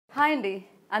Hi అండి,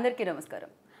 అందరికీ నమస్కారం.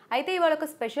 అయితే ఇవాళ ఒక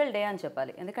స్పెషల్ డే అని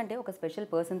చెప్పాలి, ఎందుకంటే ఒక స్పెషల్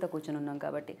పర్సన్తో కూర్చొని ఉన్నాం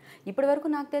కాబట్టి. ఇప్పటి వరకు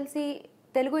నాకు తెలిసి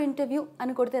తెలుగు ఇంటర్వ్యూ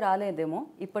అని కొడితే రాలేదేమో,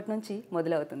 ఇప్పటి నుంచి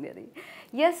మొదలవుతుంది అది.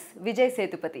 ఎస్, విజయ్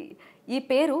సేతుపతి. ఈ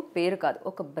పేరు కాదు,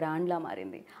 ఒక బ్రాండ్లా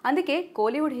మారింది. అందుకే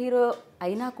కోలీవుడ్ హీరో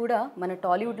అయినా కూడా మన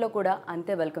టాలీవుడ్లో కూడా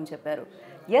అంతే వెల్కమ్ చెప్పారు.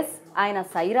 ఎస్, ఆయన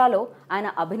సైరాలో ఆయన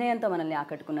అభినయంతో మనల్ని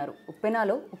ఆకట్టుకున్నారు.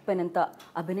 ఉప్పెనలో ఉప్పెనంత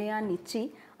అభినయాన్ని ఇచ్చి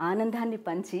ఆనందాన్ని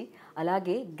పంచి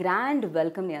అలాగే గ్రాండ్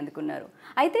వెల్కమ్ని అందుకున్నారు.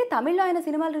 అయితే తమిళ్లో ఆయన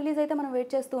సినిమాలు రిలీజ్ అయితే మనం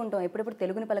వెయిట్ చేస్తూ ఉంటాం, ఎప్పుడెప్పుడు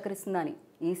తెలుగుని పలకరిస్తుందని.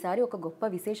 ఈసారి ఒక గొప్ప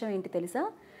విశేషం ఏంటి తెలుసా?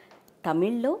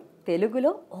 తమిళ్లో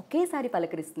తెలుగులో ఒకేసారి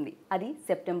పలకరిస్తుంది. అది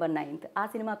సెప్టెంబర్ 9th. ఆ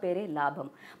సినిమా పేరే లాభం.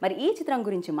 మరి ఈ చిత్రం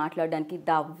గురించి మాట్లాడడానికి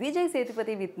the Vijay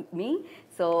Sethupathi with me.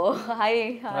 So hi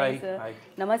sir,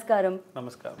 నమస్కారం.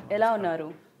 నమస్కారం. ఎలా ఉన్నారు?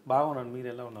 బాగున్నాను, మీరు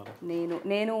ఎలా ఉన్నారు?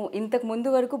 నేను ఇంతకు ముందు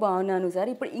వరకు బాగున్నాను సార్,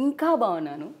 ఇప్పుడు ఇంకా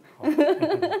బాగున్నాను.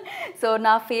 సో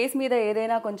నా ఫేస్ మీద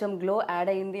ఏదైనా కొంచెం గ్లో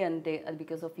యాడ్ అయింది అంటే అది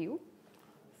because of you.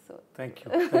 So thank you.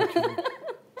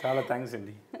 చాలా థ్యాంక్స్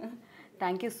అండి.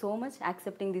 Thank you so much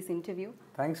accepting this interview.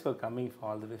 Thanks for coming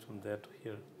all the way from there to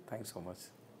here. Thanks so much.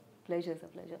 Pleasure sir,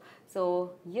 pleasure. So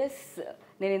yes,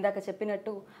 నేను ఇందాక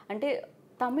చెప్పినట్టు అంటే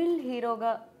తమిళ్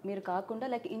హీరోగా మీరు కాకుండా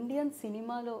like Indian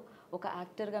సినిమాలో ఒక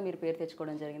యాక్టర్గా మీరు పేరు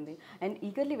తెచ్చుకోవడం జరిగింది. అండ్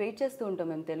ఈగర్లీ వెయిట్ చేస్తూ ఉంటాం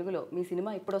మేము తెలుగులో మీ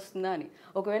సినిమా ఎప్పుడు వస్తుందా అని.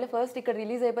 ఒకవేళ ఫస్ట్ ఇక్కడ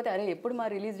రిలీజ్ అయిపోతే అరే ఎప్పుడు మా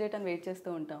రిలీజ్ డేట్ అని వెయిట్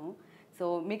చేస్తూ ఉంటాము. సో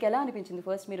మీకు ఎలా అనిపించింది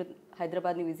ఫస్ట్ మీరు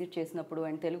హైదరాబాద్ని విజిట్ చేసినప్పుడు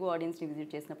అండ్ తెలుగు ఆడియన్స్ని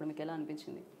విజిట్ చేసినప్పుడు మీకు ఎలా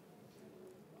అనిపించింది?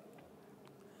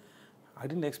 I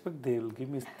didn't expect they will give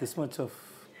me this much of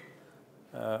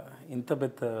inta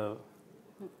betta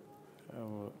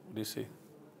do you say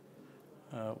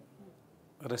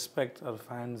respect or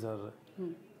fans or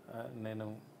nenu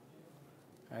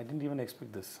I didn't even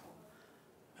expect this.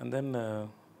 And then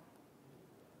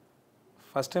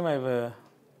first time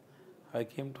I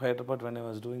came to Hyderabad when I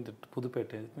was doing the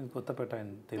Pudupete, it means Kottapeta in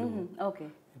Telugu.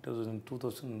 Okay. It was in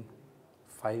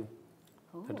 2005.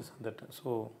 Oh.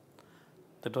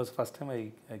 That was the first time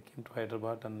I came to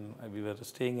Hyderabad and we were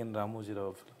staying in Ramojirao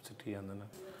Film City. And then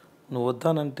నువ్వు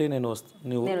వస్తానంటే నేను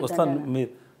వస్తాను,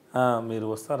 మీరు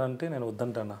వస్తారంటే నేను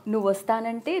వద్దంటానా, నువ్వు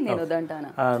వస్తానంటే నేను వద్దంటానా,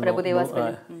 ప్రభుదేవా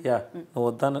యా నువ్వు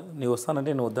వస్తానంటే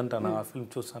నేను వద్దంటానా. ఆ ఫిల్మ్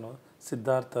చూసాను,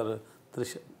 సిద్ధార్థ్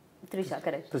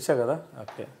త్రిష కదా,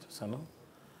 ఓకే చూసాను.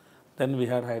 Then we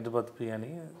had Hyderabad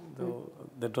biryani.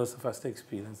 That was the first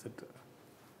experience.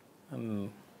 And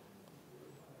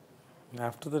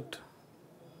after that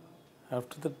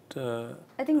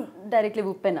I think directly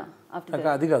Uppena after that.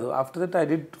 Adi kaadu. After that I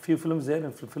did few films there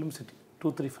in Film City.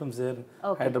 2-3 films there in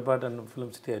Hyderabad and Film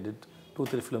City. I did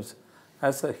 2-3 films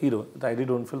as a hero. I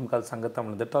did one film called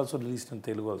Sangatamala. That also released in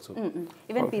Telugu also.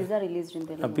 Even Pizza released in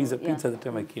Telugu. Pizza the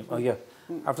time I came. Oh yeah.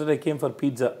 After that I came for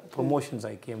Pizza promotions.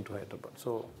 I came to Hyderabad.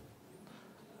 So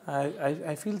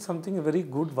I feel something, a very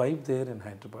good vibe there in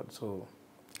Hyderabad. So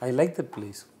I like that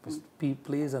place.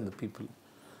 Place and the people.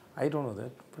 I don't know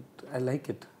that, but I like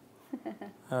it.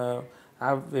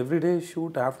 Every day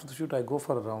shoot, after the shoot I go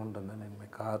for a round and then in my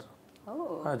car.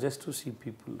 Just to see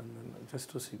people and then just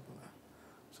to see.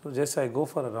 So just I go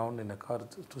for a round in a car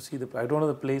to see the. I don't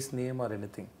know the place name or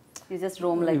anything. You just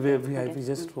roam like that? We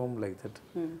just roam like that.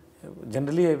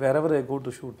 Generally, wherever I go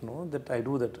to shoot, that I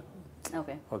do that.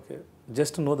 Okay.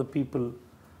 Just to know the people,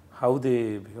 how they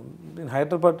become. In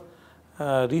Hyderabad,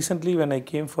 recently when I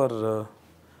came for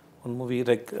one movie,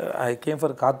 like I came for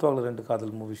Kaatwagla Rendu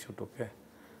Kadal movie shoot, okay.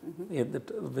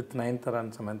 With Nayanthara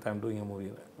and Samantha, I'm doing a movie.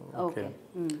 Okay.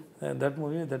 That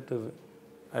movie,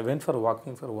 I went for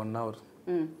walking for 1 hour.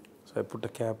 So I put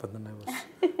a cap and then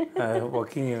I was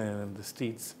walking in the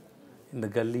streets, in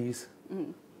the gullies.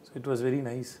 So it was very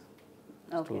nice.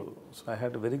 Okay. So I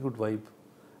had a very good vibe,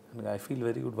 and I feel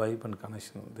very good vibe and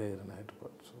connection there in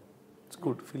Hyderabad. So it's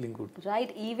good, feeling good. Right,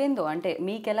 even though అంటే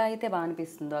మీకు ఎలా అయితే బాగా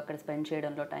అనిపిస్తుందో అక్కడ spend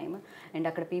చేయడంలో time and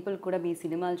అక్కడ people కూడా మీ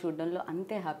సినిమాలు చూడడంలో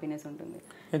అంతే హ్యాపీనెస్ ఉంటుంది.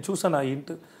 నేను చూసాను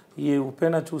ఈ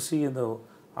ఉప్పేనా చూసి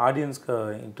ఆడియన్స్గా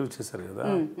ఇంటర్వ్యూ చేశారు కదా.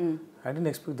 I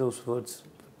don't expect those words.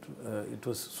 It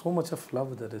was so much of love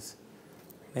that is.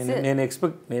 నేను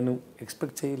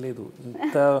ఎక్స్పెక్ట్ చేయలేదు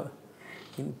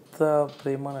ఇంత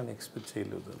ప్రేమ నేను ఎక్స్పెక్ట్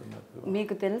చేయలేదు.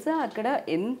 మీకు తెలుసా అక్కడ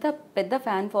ఎంత పెద్ద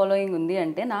ఫ్యాన్ ఫాలోయింగ్ ఉంది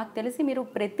అంటే నాకు తెలిసి మీరు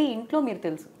ప్రతి ఇంట్లో మీరు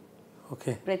తెలుసు.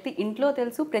 ఓకే, ప్రతి ఇంట్లో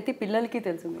తెలుసు, ప్రతి పిల్లలకి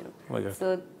తెలుసు మీరు. సో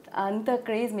అంత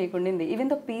క్రేజ్ మీకు ఉండింది.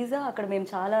 ఈవెన్ దో పిజ్జా అక్కడ మేము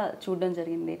చాలా చూడడం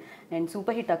జరిగింది అండ్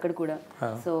సూపర్ హిట్ అక్కడ కూడా.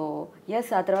 సో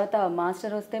ఎస్, ఆ తర్వాత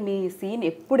మాస్టర్ వస్తే మీ సీన్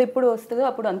ఎప్పుడెప్పుడు వస్తుందో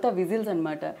అప్పుడు అంతా విజిల్స్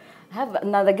అనమాట.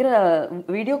 నా దగ్గర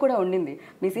వీడియో కూడా ఉండింది.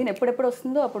 మీ సీన్ ఎప్పుడెప్పుడు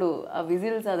వస్తుందో అప్పుడు ఆ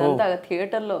విజిల్స్ అదంతా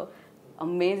థియేటర్లో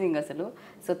అమేజింగ్ అసలు.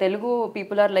 So Telugu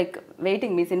people are like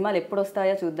waiting మీ సినిమాలు ఎప్పుడు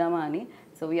వస్తాయో చూద్దామా అని.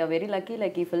 So we are very lucky,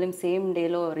 like ఈ ఫిలిం సేమ్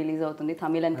డేలో రిలీజ్ అవుతుంది,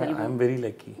 Tamil and Telugu. I'm very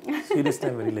lucky. Seriously,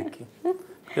 I'm very lucky.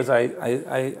 Because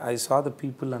I saw the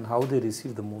people and how they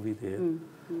received the movie there.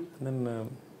 And then,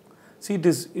 see,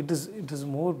 it is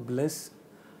more blessed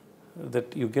that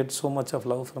you get so much of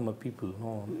love from a people.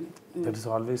 No, that is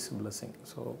always a blessing.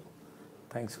 So,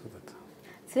 thanks for that.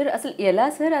 Sir అసలు ఎలా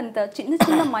sir అంత చిన్న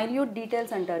చిన్న మైల్యూట్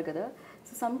details అంటారు కదా,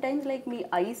 so some times like మీ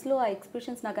ఐస్లో ఆ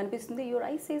expressions నాకు అనిపిస్తుంది, your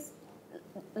eyes is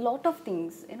lot of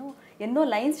things, you know ఎన్నో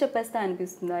లైన్స్ చెప్పేస్తా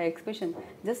అనిపిస్తుంది ఆ ఎక్స్ప్రెషన్.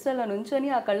 జస్ట్ అలా నుంచొని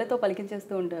ఆ కళ్ళతో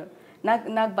పలికించేస్తూ ఉంటారు.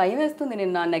 నాకు భయం వేస్తుంది,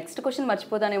 నేను నా నెక్స్ట్ క్వశ్చన్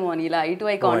మర్చిపోతానేమో అని ఇలా I to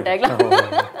eye contact.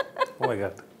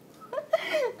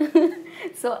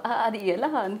 So అది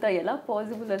ఎలా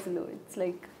పాసిబుల్ అసలు? It's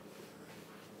like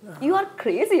you are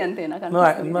crazy అంతే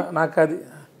నాకు అది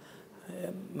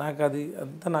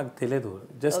అంతా నాకు తెలియదు.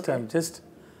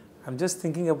 I'm just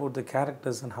thinking about the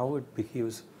characters and how it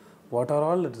behaves, what are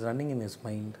all that's running in his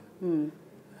mind,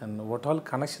 and what all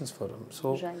connections for him. So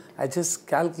I just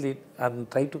calculate and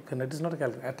try to connect. It's not a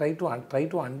calculate. I try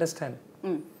to understand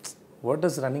what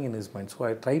is running in his mind. So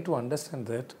I try to understand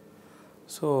that.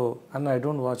 So, and I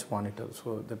don't watch monitor. So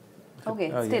that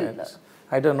still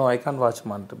I don't know. I can't watch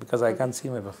monitor because I can't see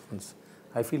my performance.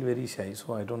 I feel very shy, so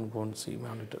I don't go and see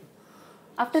monitor.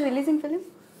 After releasing film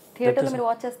థియేటర్లో మీరు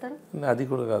watch చేస్తారా? అది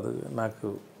కూడా కాదు, నాకు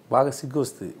బాగా సిగ్గు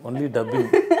వస్తుంది, ఓన్లీ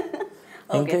డబ్బింగ్.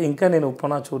 ఇంకా నేను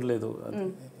ఉప్పనా చూడలేదు, అది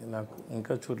నాకు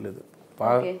ఇంకా చూడలేదు.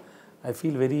 బాగా I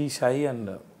feel very shy and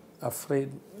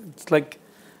afraid. It's like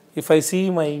if I see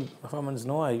my performance,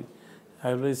 no I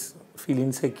always feel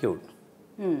insecure.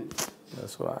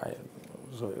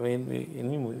 So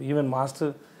even Master,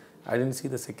 I didn't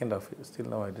see the second half. Still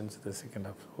now I didn't see the second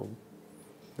half. So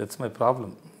that's my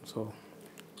problem. So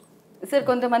sir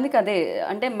కొంతమందికి అదే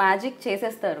అంటే magic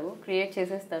చేసేస్తారు, create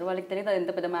చేసేస్తారు, వాళ్ళకి తెలియదు అది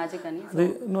ఎంత పెద్ద మ్యాజిక్ అని.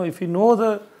 No, if you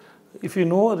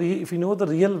know the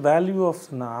real value of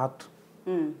an art,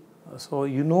 so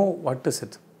you know what is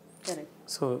it. Correct.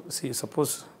 So see,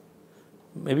 suppose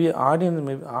maybe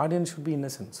audience should be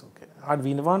innocent. Okay,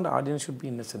 we want audience should be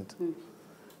innocent.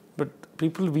 But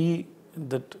people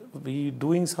we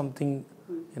doing something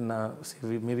in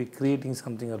we maybe creating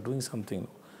something or doing something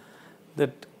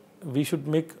that we should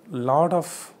make lot of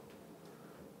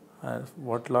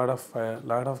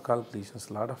calculations,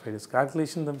 lot of ideas.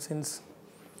 Calculation in the sense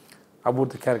about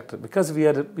the character, because we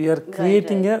are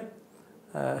creating a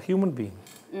human being.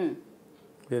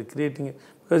 We are creating it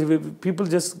because people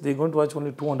they're going to watch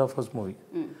only 2.5 hours movie.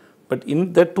 But in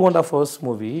that 2.5 hours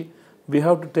movie, we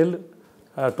have to tell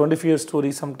 25 years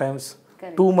story sometimes.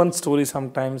 Correct. 2 months story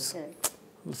sometimes. Correct.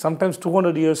 Sometimes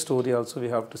 200 years story also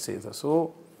we have to say that.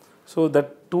 So that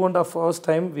 2.5 hours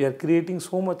time we are creating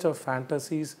so much of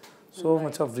fantasies, so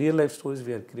much of real life stories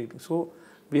we are creating. So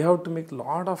we have to make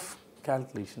lot of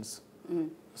calculations.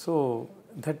 So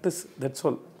that's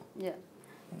all. Yeah.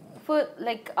 For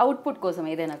like output kosam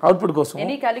edaina. Output kosam.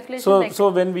 Any calculation. So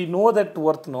when we know that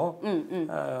worth, no.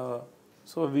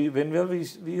 So we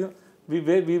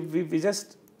just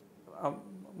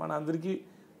మన అందరికీ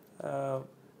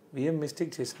ఏం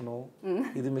mistake చేశాను,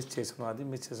 ఇది miss చేశాను, అది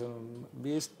miss చేశాను,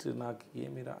 waste, నాకు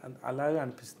ఏమి అలాగే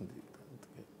అనిపిస్తుంది.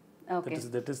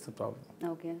 That is the problem.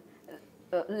 Okay,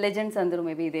 legends అందరూ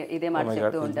మేబీ ఇదే మాట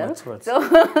చెప్తూ ఉంటారు. సో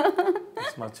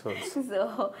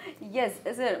ఎస్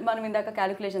సార్, మనం ఇందాక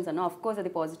క్యాలిక్యులేషన్స్ అన్నాం. ఆఫ్ కోర్స్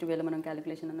అది పాజిటివ్ వేలో మనం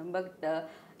క్యాలిక్యులేషన్ అన్నాం. బట్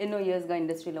ఎన్నో ఇయర్స్గా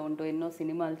ఇండస్ట్రీలో ఉంటూ ఎన్నో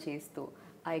సినిమాలు చేస్తూ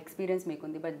ఆ ఎక్స్పీరియన్స్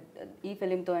మీకుంది. బట్ ఈ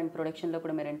ఫిలింతో అండ్ ప్రొడక్షన్లో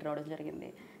కూడా మీరు ఎంటర్ అవ్వడం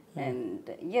జరిగింది. అండ్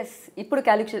ఎస్, ఇప్పుడు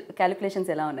క్యాలిక్యులేషన్స్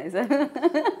ఎలా ఉన్నాయి సార్?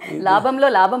 లాభంలో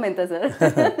లాభం ఎంత సార్?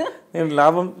 నేను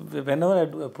లాభం, when ever I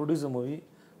produce a movie,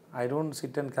 I don't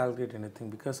sit and calculate anything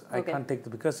because I can't take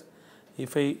because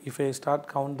if I start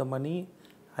count the money,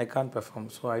 I can't perform.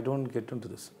 So I don't get into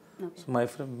this. So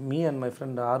me and my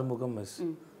friend Arumugam is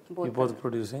we both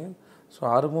producing. So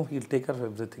Arumugam, he'll take care of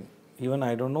everything. Even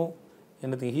I don't know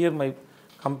anything. Here my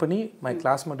company, my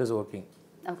classmate is working.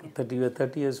 Okay.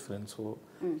 30 years friend. So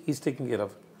he's taking care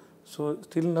of it. So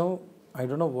till now I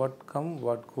don't know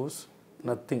what goes,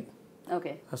 nothing.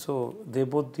 Okay. So they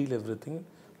both deal everything.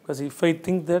 Because if I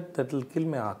think that will kill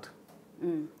my art.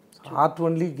 So art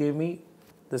only gave me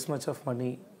this much of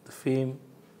money, the fame,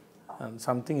 and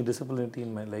something disciplinary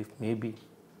in my life, maybe.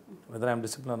 Whether I'm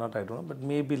disciplined or not, I don't know, but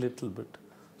maybe little bit.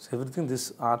 So everything, this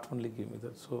art only gave me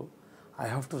that. So I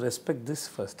have to respect this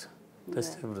first.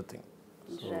 That's everything.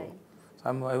 So, right.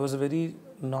 So I was a very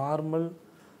normal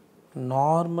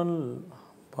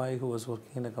boy who was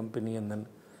working in a company and then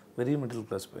very middle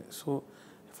class boy. So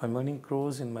if I'm earning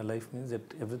crores in my life means that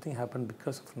everything happened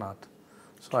because of an art.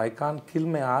 So I can't kill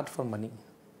my art for money.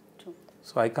 True.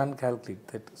 So I can't calculate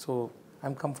that. So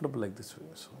I'm comfortable like this way.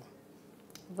 So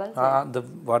Well, The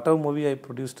whatever movie I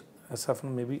produced as of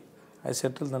now, maybe I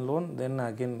settle the loan, then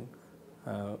again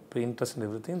pay interest and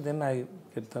everything, then I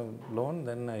get the loan,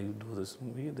 then I do this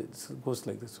movie. It goes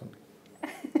like this only.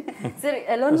 సరే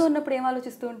ఎలోన్గా ఉన్నప్పుడు ఏం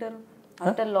ఆలోచిస్తూ ఉంటారు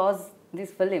after loss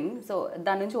this film so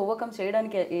దాని నుంచి overcome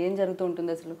చేయడానికి ఏం జరుగుతూ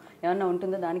ఉంటుంది అసలు ఏమన్నా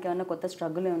ఉంటుందా దానికి ఏమన్నా కొత్త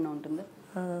స్ట్రగుల్ ఏమన్నా ఉంటుందా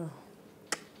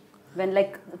when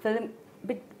like film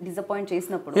bit disappoint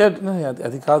చేసినప్పుడు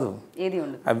అది కాదు ఏది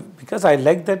ఉండదు because I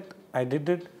like that I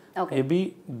did it maybe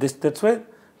that's why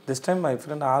this time my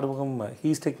friend ఆర్వగం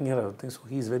he is taking care everything so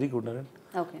he is very good at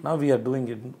it now we are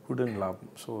doing it good in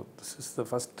లాభం so this is the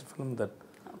first film that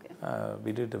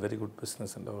we did a very good business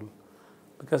and all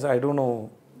because I don't know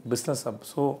business up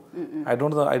so I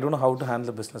don't know how to handle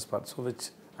the business part so which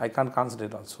I can't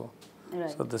concentrate also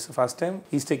right. So this is the first time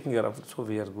he's taking care of it so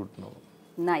we are good now.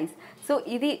 Nice so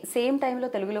ఇది same టైంలో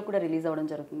తెలుగులో కూడా release అవ్వడం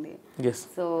జరుగుతుంది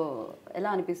so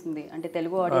ఎలా అనిపిస్తుంది అంటే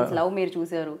Telugu audience love మీరు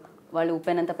చూసారు వాళ్ళు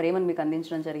ఉప్పెనంత ప్రేమను మీకు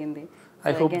అందించడం జరిగింది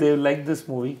I hope they like this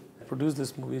movie. I produced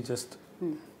this movie just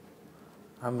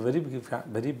I'm a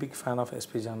very big fan of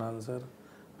SP Janan sir.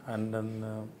 And then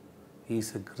he's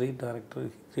a great director,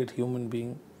 great human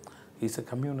being. He's a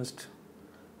communist,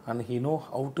 and he know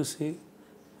how to say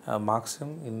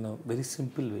Marxism in a very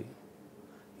simple way.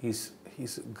 He's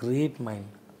a great mind.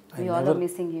 We all are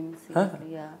missing him.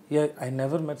 Yeah, I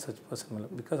never met such person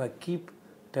because I keep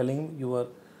telling him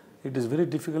it is very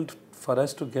difficult for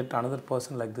us to get another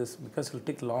person like this because it will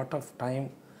take a lot of time.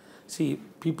 See,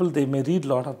 people they may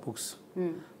read lot of books,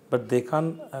 but they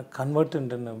can't convert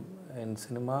it in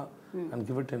cinema and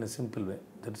give it in a simple way.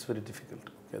 That is very difficult.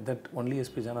 Okay? That only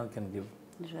SP Janan can give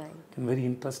in very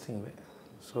interesting way.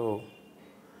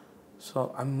 So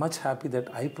I'm much happy that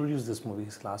I produced this movie,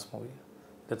 his last movie.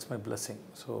 That's my blessing.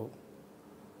 So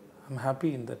I'm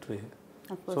happy in that way.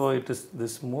 So it is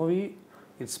this movie.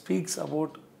 It speaks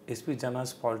about SP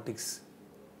Janan's politics.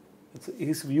 It's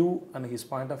his view and his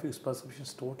point of view, his perception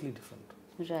is totally different.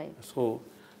 Right. So.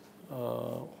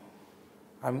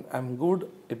 I'm good.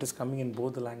 It is coming in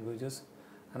both the languages,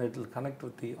 and it will connect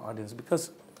with the audience because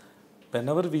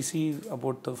whenever we see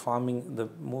about the farming, the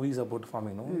movies about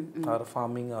farming, or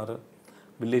farming or a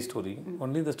village story,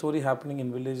 only the story happening in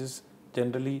villages.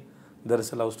 Generally, there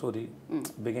is a love story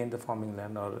behind the farming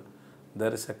land, or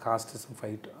there is a casteism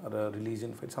fight or a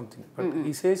religion fight, something. But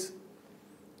he says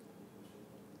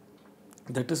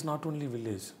that is not only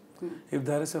village. If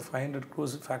there is a 500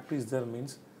 crores factories there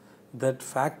means. That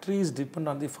factories depend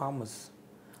on the farmers.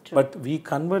 True. But we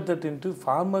convert that into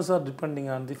farmers are depending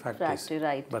on the factories.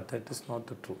 Right. But that is not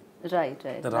the true. Right.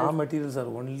 The raw materials are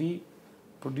only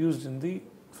produced in the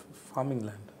farming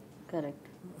land. Correct.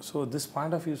 So this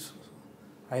point of view,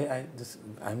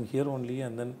 I'm here only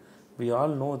and then we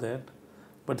all know that.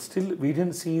 But still we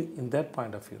didn't see in that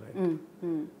point of view, right?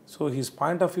 So his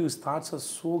point of view, his thoughts are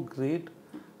so great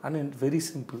and very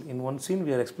simple. In one scene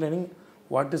we are explaining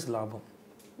what is Laabam.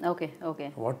 Okay.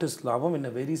 What is Laabam in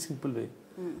a very simple way.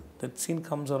 That scene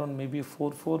comes around maybe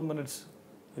 4 minutes,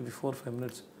 maybe 4-5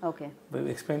 minutes. Okay. We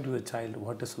explain to the child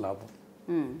what is Laabam.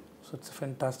 So it's a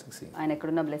fantastic scene. ఆయన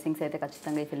ఎక్కడున్న blessings అయితే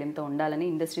ఖచ్చితంగా ఈ ఫిలింతో ఉండాలని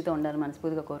ఇండస్ట్రీతో ఉండాలని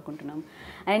మనస్ఫూర్తిగా కోరుకుంటున్నాం.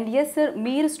 And yes sir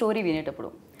మీరు స్టోరీ వినేటప్పుడు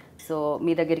సో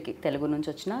మీ దగ్గరికి తెలుగు నుంచి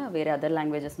వచ్చినా వేరే అదర్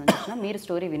లాంగ్వేజెస్ నుంచి వచ్చినా మీరు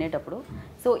స్టోరీ వినేటప్పుడు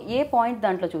సో ఏ పాయింట్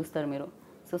దాంట్లో చూస్తారు మీరు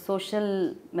సో సోషల్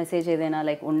మెసేజ్ ఏదైనా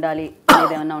లైక్ ఉండాలి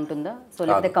ఏదైనా ఉంటుందా సో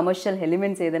లేకపోతే కమర్షియల్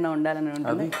ఎలిమెంట్స్ ఏదైనా ఉండాలని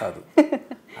ఉంటుందా అది కాదు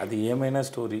అది ఏమైనా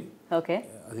స్టోరీ ఓకే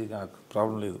అది నాకు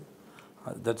ప్రాబ్లం లేదు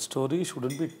that story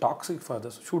shouldn't be toxic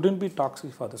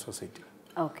for the society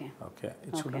okay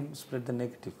it shouldn't spread the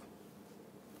negative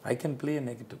I can play a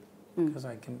negative because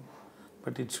I can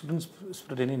but it shouldn't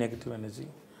spread any negative energy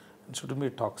it shouldn't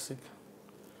be toxic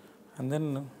and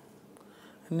then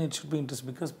and it should be interesting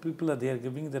because people they are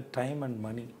giving their time and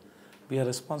money. We are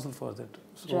responsible for that.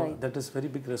 So that is very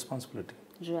big responsibility.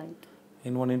 Right.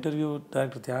 In one interview,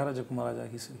 Director Tyagaraja Kumaraja,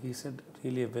 he said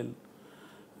really well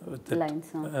with that lines.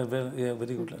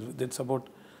 Very good lines. That's about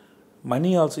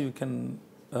money also you can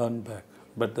earn back,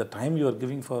 but the time you are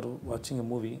giving for watching a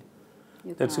movie,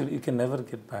 you can never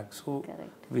get back. So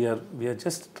we are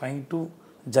just trying to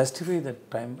justify that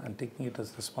time and taking it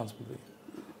as responsibility.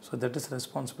 So that is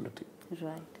responsibility.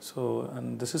 Right. So and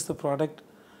this is the product.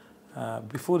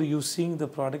 Before you seeing the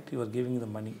product, you are giving the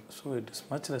money. So it is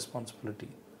much responsibility.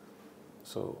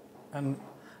 So and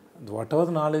whatever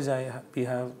the knowledge we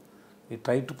have, we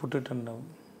try to put it in a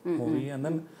movie, and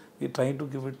then we try to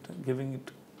give it to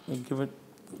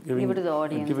the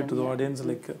audience. Give it to the audience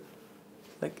like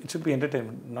it should be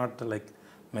entertainment, not like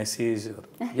message. Or,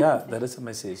 there is a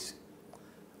message,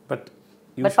 but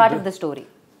part of the story.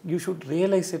 you should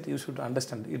realize it, you should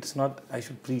understand. It's not, I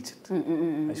should preach it.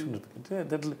 I shouldn't.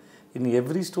 In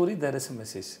every story, there is a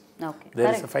message. Okay.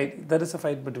 There is a fight. There is a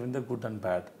fight between the good and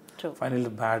bad. True. Finally,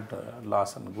 bad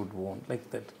loss and good won. Like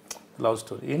that, love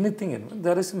story. Anything,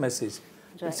 there is a message.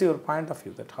 Right. It's your point of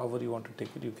view, that however you want to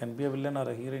take it. You can be a villain or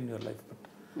a hero in your life, but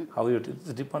how you,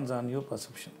 it depends on your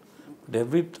perception. But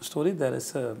every story, there is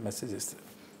a message.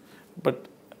 But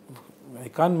I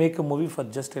can't make a movie for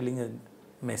just telling a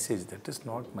message. That is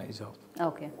not my job.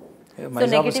 Okay. My so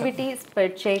negativity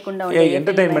spread cheyakunda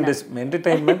entertainment is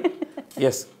entertainment.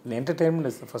 Yes, entertainment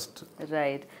is the first.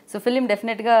 Right. So film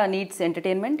definitely needs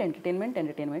entertainment.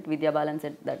 Vidya Balan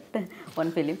said that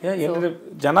one film. Yeah, so,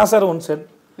 Jana sir once said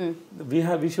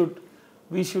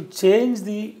we should change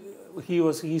the.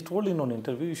 He told in an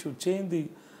interview, you should change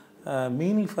the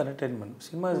meaning for entertainment.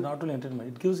 Cinema is not only entertainment;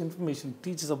 it gives information,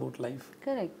 teaches about life.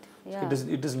 Correct. Yeah.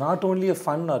 It is not only a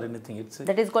fun or anything.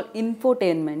 That is called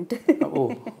infotainment. Oh,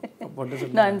 what does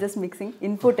it No, mean? I'm just mixing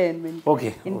infotainment.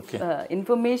 Okay.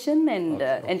 Information and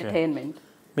entertainment.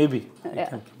 Maybe.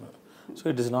 So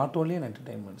it is not only an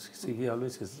entertainment. See, he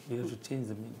always says we have to change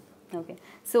the meaning. Okay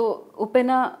so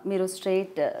ఉప్పెన మీరు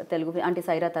straight Telugu అంటే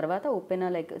సైరా తర్వాత ఉప్పెన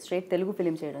like straight Telugu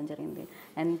film చేయడం జరిగింది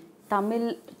and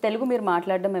Telugu మీరు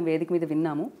మాట్లాడడం మేము వేదిక మీద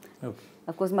విన్నాము.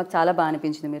 అఫ్కోర్స్ మాకు చాలా బాగా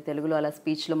అనిపించింది మీరు తెలుగులో అలా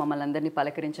స్పీచ్లో మమ్మల్ని అందరినీ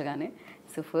పలకరించగానే.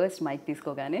 సో ఫస్ట్ మైక్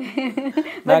తీసుకోగానే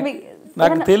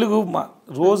నాకు తెలుగు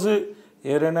రోజు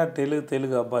ఎవరైనా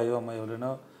తెలుగు అబ్బాయో అమ్మాయి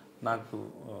ఎవరైనా నాకు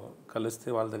కలిస్తే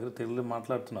వాళ్ళ దగ్గర తెలుగులో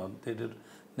మాట్లాడుతున్నాను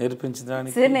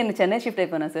నేర్పించడానికి. సార్ నేను చెన్నై షిఫ్ట్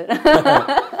అయిపోయినా సార్.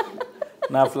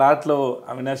 నా ఫ్లాట్లో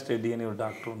అవినాష్ రెడ్డి అని ఒక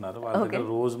డాక్టర్ ఉన్నారు, వాళ్ళ దగ్గర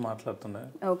రోజు మాట్లాడుతున్నారు.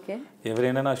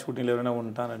 ఎవరైనా నా షూటింగ్లో ఎవరైనా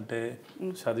ఉంటానంటే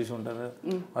సతీష్ ఉంటారు,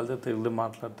 వాళ్ళతో తెలుగులో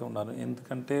మాట్లాడుతూ ఉన్నారు.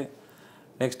 ఎందుకంటే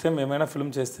నెక్స్ట్ టైం ఏమైనా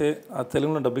ఫిల్మ్ చేస్తే ఆ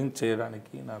తెలుగులో డబ్బింగ్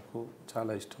చేయడానికి నాకు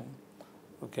చాలా ఇష్టం.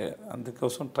 ఓకే,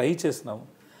 అందుకోసం ట్రై చేసినాము.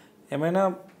 ఏమైనా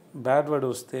బ్యాడ్ వర్డ్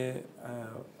వస్తే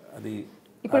అది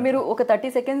ఇప్పుడు మీరు ఒక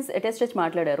 30 seconds అటెస్ట్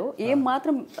మాట్లాడారు, ఏం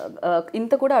మాత్రం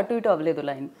ఇంత కూడా అటు ఇటు అవ్వలేదు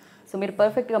లైన్. సో మీరు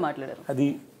పర్ఫెక్ట్గా మాట్లాడారు. అది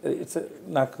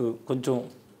నాకు కొంచెం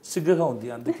సిగ్గుగా ఉంది,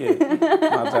 అందుకే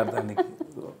మాట్లాడడానికి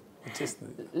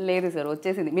వచ్చేసింది. లేదు సార్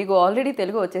వచ్చేసింది, మీకు ఆల్రెడీ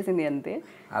తెలుగు వచ్చేసింది అంతే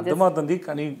అర్థమవుతుంది,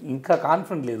 కానీ ఇంకా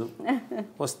కాన్ఫిడెంట్ లేదు.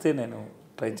 వస్తే నేను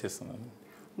ట్రై చేస్తున్నాను.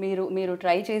 మీరు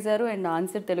ట్రై చేశారు అండ్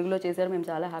ఆన్సర్ తెలుగులో చేశారు. మేము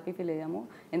చాలా హ్యాపీ ఫీల్ అయ్యాము,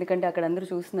 ఎందుకంటే అక్కడ అందరూ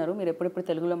చూస్తున్నారు మీరు ఎప్పుడెప్పుడు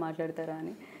తెలుగులో మాట్లాడతారా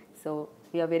అని. So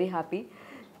we are very happy.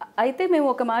 అయితే మేము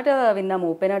ఒక మాట విన్నాము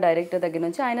ఉప్పెన డైరెక్టర్ దగ్గర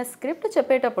నుంచి, ఆయన స్క్రిప్ట్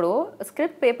చెప్పేటప్పుడు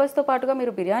స్క్రిప్ట్ పేపర్స్తో పాటుగా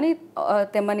మీరు బిర్యానీ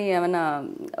తెమ్మని ఏమన్నా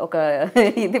ఒక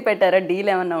ఇది పెట్టారా, డీల్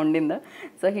ఏమన్నా ఉండిందా?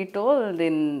 So he told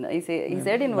he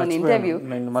said in one interview,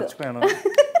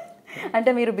 అంటే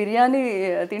మీరు బిర్యానీ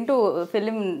తింటూ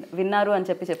ఫిలిం విన్నారు అని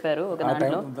చెప్పారు ఒక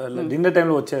దాంట్లో. డిన్నర్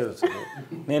టైంలో వచ్చారు,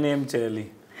 నేనేం చేయాలి,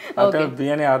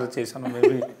 బిర్యానీ ఆర్డర్ చేశాను.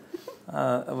 మేబీ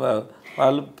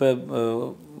వాళ్ళు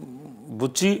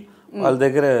బుచ్చి వాళ్ళ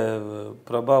దగ్గర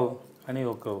ప్రభావ్ అని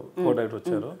ఒక కోడైట్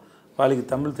వచ్చారు, వాళ్ళకి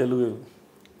తమిళ్ తెలుగు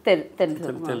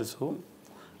తెలుసు.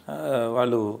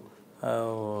 వాళ్ళు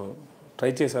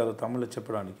ట్రై చేశారు తమిళ్లో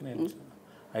చెప్పడానికి. నేను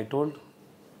I told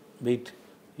wait,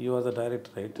 you are the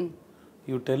director right,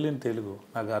 you tell in Telugu,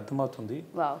 నాకు అర్థమవుతుంది.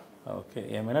 ఓకే,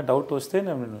 ఏమైనా డౌట్ వస్తే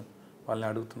నేను వాళ్ళని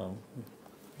అడుగుతున్నాను,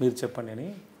 మీరు చెప్పండి అని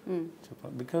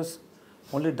చెప్పాను. Because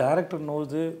only director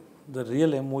nose the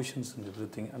real emotions and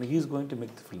everything, and he is going to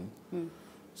make the film.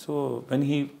 So when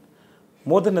he,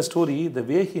 more than a story, the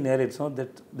way he narrates,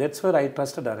 that's where I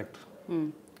trust a director.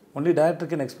 Only director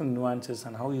can explain nuances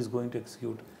and how he is going to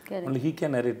execute. Correct. Only he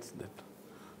can narrate that.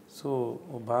 So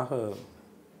baha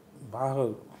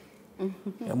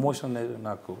emotion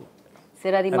నాకు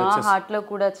సరే, అది మా heart లో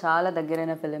కూడా చాలా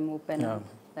దగ్గరైన film ఉప్పెన.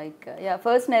 Like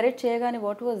first narrate చేయగానే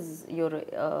what was your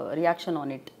reaction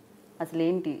on it? అసలు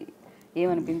ఏంటి,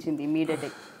 ఏమనిపించింది ఇమీడియట్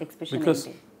ఎక్స్ప్రెషన్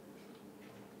ఏంటి?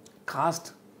 Cost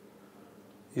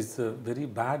is a very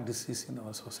bad disease in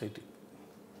our society.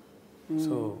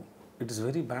 So it is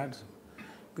very bad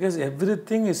because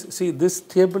everything is, see, this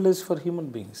table is for human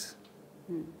beings.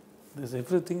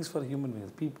 Everything is for human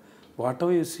beings. People,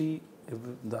 whatever you see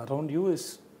around you is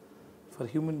for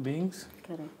human beings.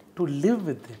 Correct. To live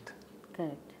with it.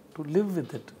 Correct. To live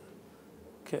with it.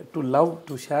 Okay. To love,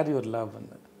 to share your love, and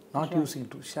not sure. Using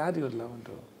to share your love and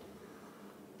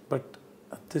but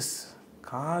this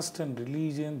caste and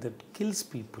religion that kills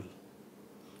people.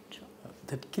 Sure.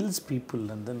 That kills people,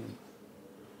 and then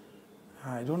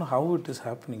I don't know how it is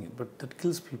happening, but that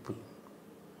kills people.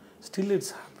 Still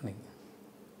it's happening.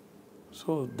 So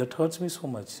that hurts me so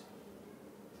much.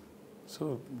 So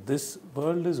this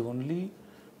world is only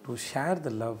to share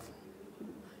the love.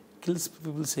 Kills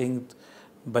people saying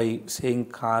by saying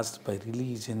caste, by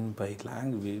religion, by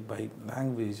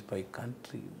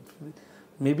country.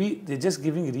 Maybe they're just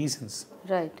giving reasons.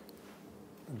 Right.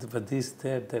 But this,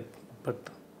 that. But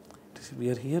we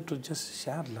are here to just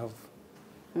share love.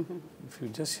 If you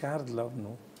just share love,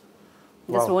 no.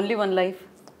 Just only one life.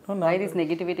 No, Why this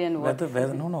negativity and what?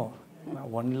 No.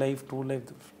 One life, two life,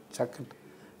 chuck it.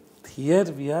 Here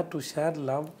we are to share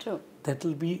love. True. That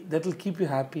will keep you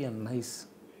happy and nice.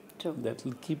 True. That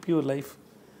will keep your life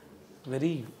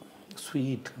very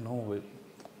sweet.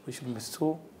 We should be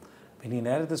so. When you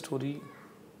narrate the story,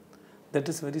 that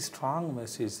is very strong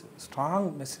message.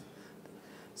 Strong message.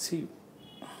 See,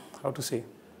 how to say?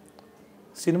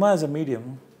 Cinema is a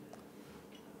medium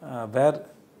where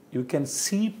you can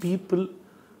see people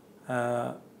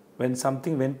when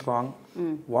something went wrong.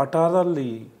 What are all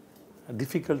the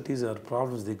difficulties or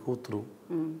problems they go through,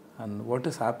 and what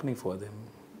is happening for them,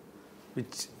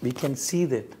 which we can see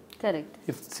that. Correct.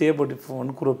 If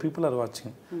 1 crore people are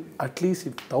watching, at least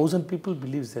if 1,000 people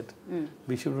believes that,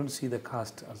 we shouldn't see the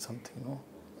caste or something. No,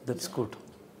 that's good.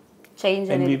 Change.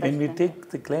 And when we take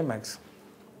the climax,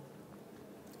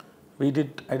 I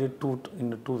did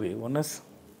two way. One is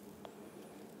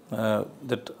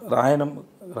that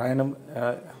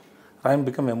Ryan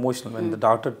become emotional when the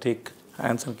doctor take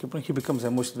hands and keep. He becomes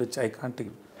emotional, which I can't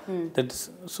take. That's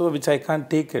so which I can't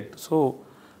take it. So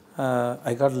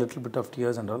I got a little bit of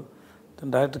tears and all. Then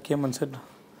director came and said,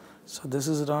 "So this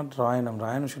is not Ryan.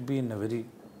 Ryan should be in a very."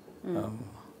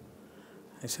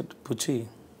 I said, "Puchi,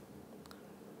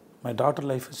 my daughter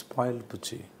life is spoiled,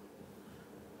 Puchi.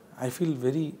 I feel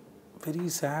very, very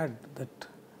sad that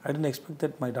I didn't expect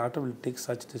that my daughter will take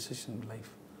such decision in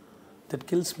life. That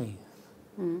kills me.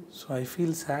 So I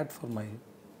feel sad for my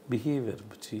behavior,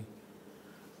 Puchi.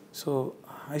 So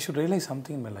I should realize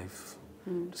something in my life.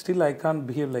 Still, I can't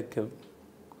behave like a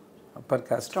upper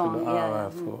caste. Strong,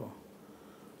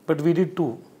 But we did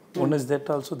two. One is that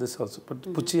also, this also. But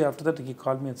Puchi, after that, he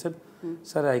called me and said,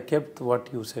 "Sir, I kept what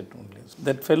you said only."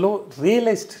 That fellow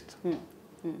realized it.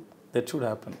 That should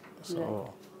happen.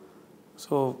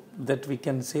 So that we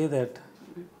can say that,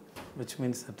 which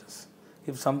means that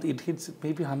if something it hits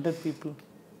maybe 100 people,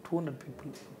 200 people,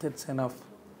 that's enough.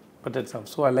 But that's enough.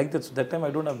 So I like that. So that time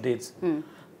I don't have dates.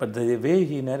 But the way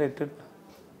he narrated,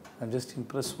 I'm just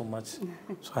impressed so much.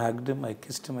 So I hugged him, I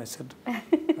kissed him, I said,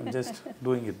 "I'm just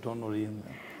doing it, don't worry."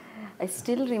 I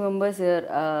still remember, sir,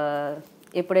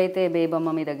 ఎప్పుడైతే బేబమ్మ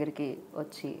మీ దగ్గరికి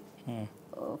వచ్చి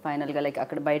ఫైనల్గా like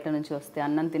అక్కడ బయట నుంచి వస్తే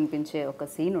అన్నం తినిపించే ఒక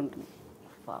సీన్ ఉంటుంది.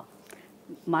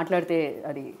 మాట్లాడితే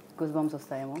అది గూస్ బంప్స్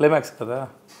వస్తాయేమో. క్లైమాక్స్ కదా.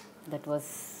 That was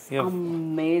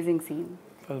amazing scene.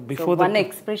 Before one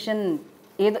expression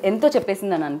ఏదో ఎంతో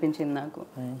చెప్పేసింది అని అనిపించింది నాకు.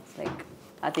 లైక్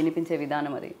ఆ తినిపించే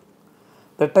విధానం అది.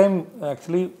 That time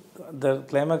actually the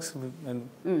climax when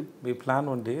we planned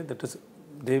one day, that is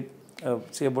they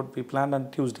say about we planned on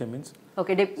Tuesday means.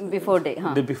 Okay, day before day.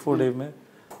 Day before day.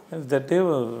 That day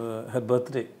her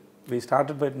birthday. We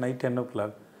started by night 10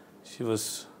 o'clock. She was.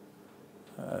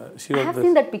 I have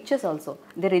seen that pictures also.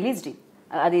 They released it.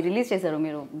 అది release చేశారు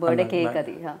మీరు birthday cake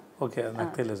అది. Okay,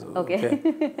 నాకు తెలుసు. Okay.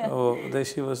 There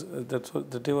she was.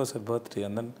 That day was her birthday,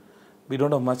 and then we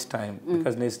don't have much time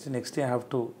because next day I have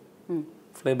to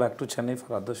fly back to Chennai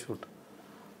for other shoot.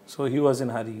 So he was in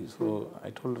hurry. So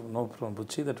I told him, "No problem,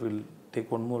 Buchi, that will take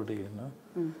one more day."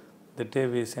 That day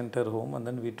we sent her home, and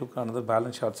then we took another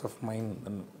balance shots of mine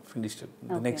and finished it.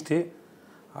 The next day,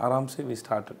 aram se we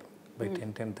started by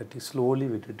 10:30. Slowly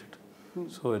we did it.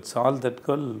 So it's all that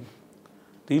girl.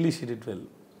 Really, she did well.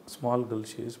 Small girl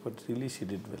she is, but really she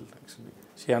did well actually.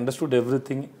 She understood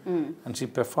everything, and she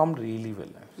performed really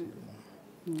well actually.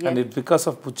 And it's because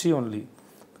of Puchi only,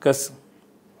 because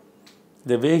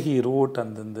the way he wrote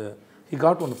and then he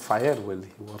got on fire while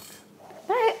he worked.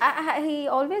 I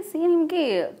always seen him ki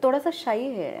thoda sa shy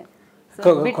hai.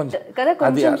 కదా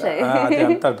కొంచెం shy. అది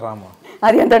అంతా drama.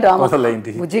 అది అంతా drama.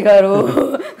 బుజ్జి గారు.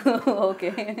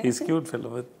 Okay. He's cute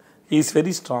fellow, but he's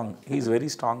very strong. He's very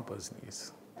strong person. Yes.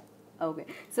 Okay.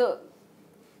 So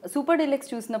super deluxe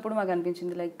చూసినప్పుడు మాకు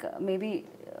అనిపించింది లైక్ మేబీ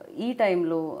ఈ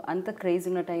టైంలో అంత క్రేజ్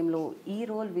ఉన్న టైంలో ఈ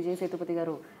రోల్ విజయ్ సేతుపతి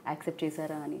గారు యాక్సెప్ట్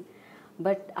చేశారా అని.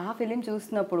 బట్ ఆ ఫిలిం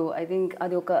చూసినప్పుడు ఐ థింక్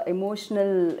అది ఒక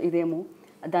ఎమోషనల్ ఇదేమో,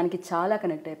 దానికి చాలా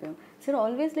కనెక్ట్ అయిపోయాం. Sir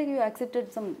always like you accepted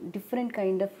some different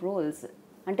kind of roles.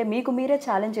 అంటే మీకు మీరే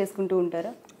ఛాలెంజ్ చేసుకుంటూ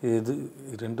ఉంటారా? ఇది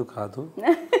రెండు కాదు,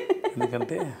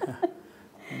 ఎందుకంటే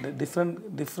different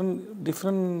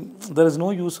there is no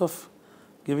use of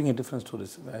giving a different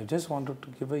stories. I just wanted to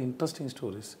give a interesting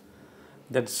stories.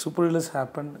 That super release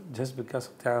happened just because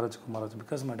of Tyagaraja Kumaraj,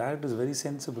 because my director is very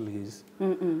sensible, he is,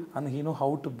 and he know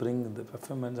how to bring the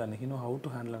performance, and he know how to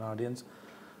handle an audience,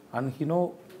 and he know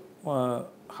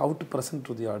how to present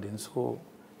to the audience. So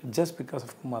just because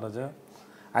of Kumar Raja,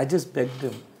 I just begged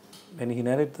him. When he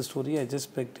narrated the story, I just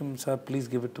begged him, sir, please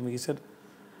give it to me. He said,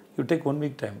 you take 1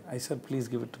 week time. I said, please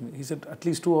give it to me. He said, at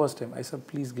least 2 hours time. I said,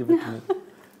 please give it to me.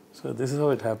 So this is how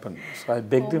it happened. So I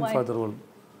begged him for the role.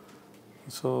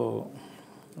 So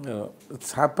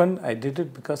it's happened. I did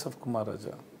it because of Kumar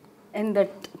Raja. And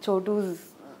that Chotu's,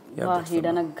 wow, he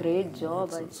done a great job.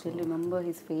 I still remember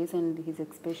his face and his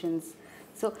expressions.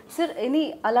 So sir any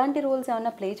అలాంటి roles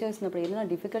ఏమైనా play చేసినప్పుడు ఏమైనా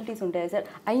difficulties ఉంటాయా sir?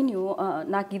 I knew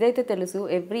నాకు ఇదైతే తెలుసు,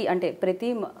 అంటే ప్రతి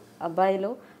అబ్బాయిలో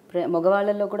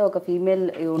మగవాళ్ళల్లో కూడా ఒక ఫీమేల్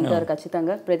ఉంటారు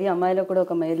ఖచ్చితంగా, ప్రతి అమ్మాయిలో కూడా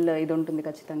ఒక మేల్ ఇది ఉంటుంది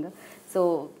ఖచ్చితంగా. సో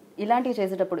ఇలాంటివి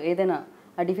చేసేటప్పుడు ఏదైనా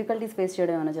ఆ డిఫికల్టీస్ ఫేస్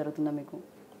చేయడం ఏమైనా జరుగుతుందా మీకు?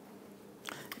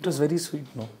 It was very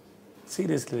sweet, no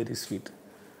seriously very sweet.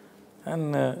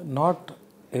 And not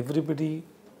everybody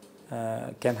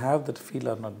can have that feel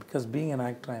or not, because being an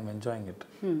actor I am enjoying it.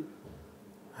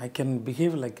 I can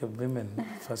behave like a woman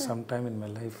for some time in my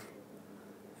life,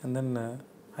 and then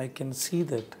I can see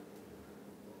that,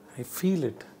 I feel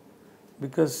it,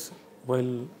 because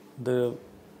while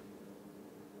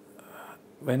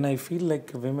when I feel like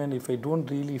a woman, if I don't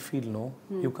really feel,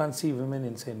 you can't see women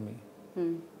inside me.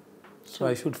 So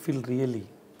I should feel really.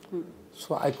 So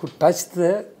I could touch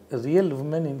the real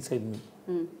woman inside me.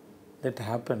 That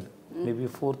happened. Maybe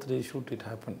 4th day shoot it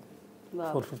happened. Wow.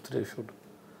 4th, 5th day shoot.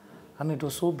 And it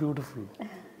was so beautiful.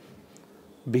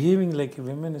 Behaving like a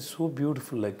woman is so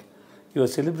beautiful. Like you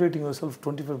are celebrating yourself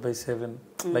 24/7.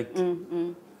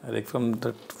 Like from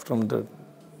the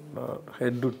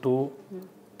head to toe,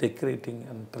 decorating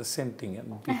and presenting and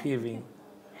behaving.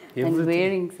 And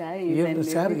wearing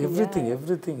sarees.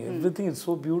 Everything is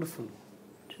so beautiful.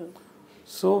 True.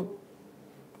 So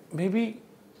maybe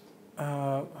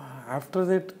after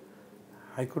that,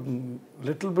 I could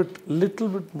little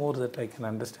bit more that I can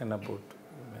understand about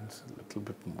women's little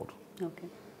bit more. Okay.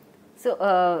 So,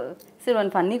 sir, one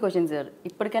funny question, sir.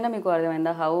 ఇప్పటికైనా మీకు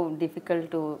అర్థమైందా how difficult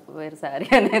to wear saree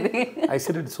అనేది? I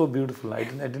said it's so beautiful. I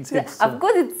didn't say it's Of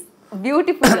course it's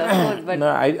beautiful, of course, but no,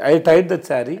 I tied that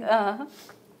saree.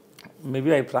 Maybe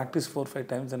I practiced 4-5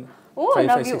 times and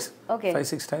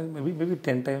 5-6 times, maybe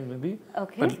 10 times maybe.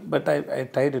 Okay. But I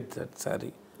tied it, that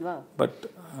saree. Wow. But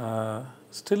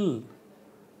still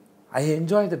I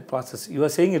enjoy that process. You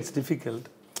are saying it's difficult.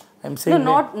 I'm saying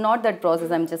not that process.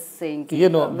 I'm just saying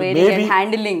maybe and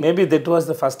handling. Maybe that was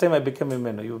the first time I became a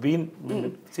man. You've been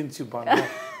since you born.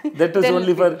 That is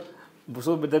only for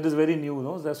but that is very new,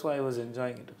 That's why I was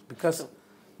enjoying it, because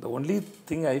the only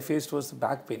thing I faced was the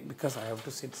back pain, because I have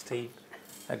to sit straight.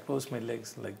 I close my legs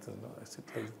like this. I sit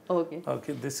like this.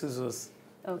 Okay. This was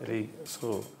very so.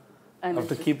 I have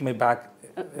to keep my back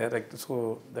erect. So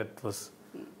that was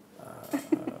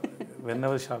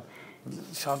whenever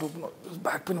shot open,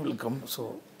 back pain will come. So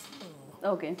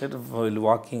that while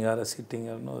walking or sitting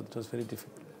or it was very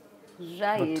difficult.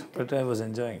 Right. But I was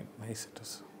enjoying it. Nice it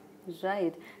was.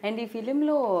 Right. And ఈ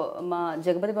ఫిలింలో మా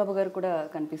జగపతి బాబు గారు కూడా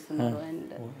కనిపిస్తున్నారు. And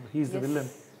he is the villain.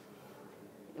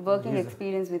 Working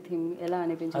experience with him ఎలా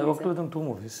అనిపించింది? I worked with him 2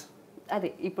 movies. అదే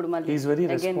ఇప్పుడు మళ్ళీ he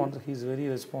is very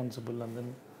responsible, and then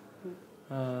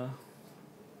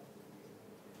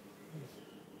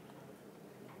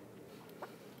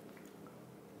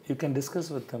you can discuss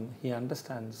with him. He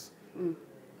understands,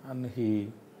 and he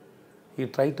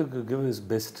tried to give his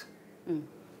best,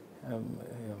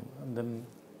 and then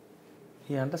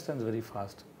he understands very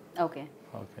fast. Okay.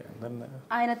 And then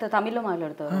ఆయన తమిళ్లో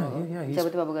మాట్లాడతారు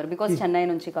జగపతి బాబు గారు, because Chennai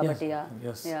నుంచి కాబట్టి.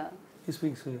 He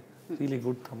speaks really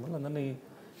good Tamil, and then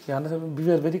he understands. We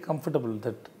are very comfortable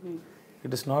that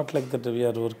it is not like that we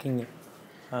are working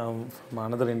from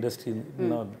another industry.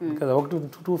 No, because I worked with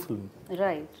 2 films.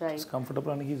 Right. It's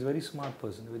comfortable, and he is very smart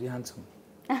person, very handsome.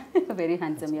 Very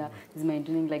handsome, yeah. He's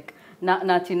maintaining like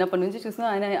నా చిన్నప్పటి నుంచి చూస్తున్నా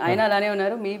ఆయన అలానే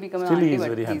ఉన్నారు. Me become Still he is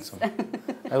very handsome.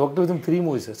 I worked with him 3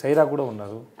 movies. Sye Raa కూడా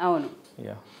ఉన్నారు. అవును.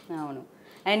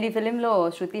 అండ్ ఈ ఫిలింలో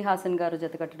శృతి హాసన్ గారు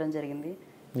జత కట్టడం జరిగింది.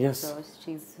 Yes. So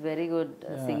she's very good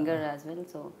singer as well.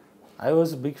 So I was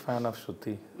a big fan of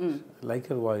Shruti. I like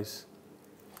her voice.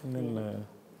 And then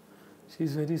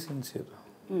she's very sincere.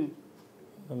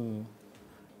 And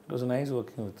it was nice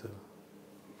working with her.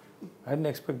 I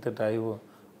didn't expect that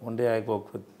one day I work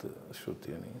with Shruti.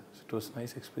 It was a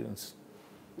nice experience.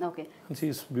 Okay. And she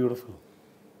is beautiful.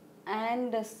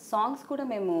 And songs కూడా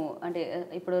మేము అంటే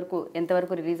ఇప్పటివరకు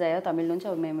ఎంతవరకు release అయ్యాయో తమిళ నుంచి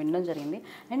అవి మేము వినడం జరిగింది.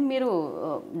 అండ్ మీరు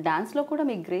డాన్స్లో కూడా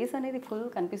మీ గ్రేస్ అనేది ఫుల్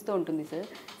కనిపిస్తూ ఉంటుంది సార్.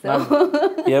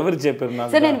 ఎవరు చెప్పారు?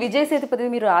 సార్ నేను విజయ్ సేతుపతి,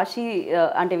 మీరు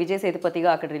అంటే విజయ్ సేతుపతిగా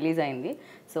అక్కడ రిలీజ్ అయింది.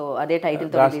 సో అదే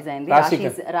టైటిల్తో రిలీజ్ అయింది,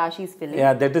 రాశీస్ ఫిల్మ్.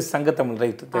 That is సంగతం,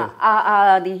 right?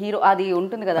 అది హీరో అది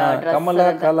ఉంటుంది కదా,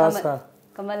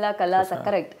 కమలా కలాస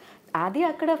కరెక్ట్, అది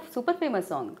అక్కడ సూపర్ ఫేమస్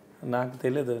సాంగ్. నాకు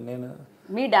తెలియదు, నేను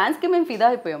మీ డాన్స్కి మేము ఫిదా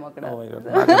అయిపోయాము అక్కడ.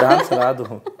 నాకు డాన్స్ రాదు.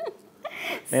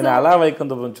 నేను అలా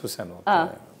వైకుంఠపురం చూశాను.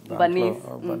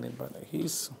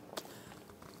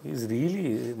 He's really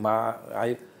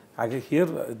I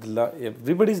here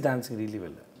everybody is dancing really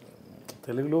well.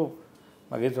 తెలుగులో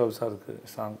మహేష్ బాబు సార్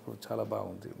సాంగ్ చాలా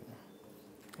బాగుంది.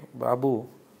 బాబు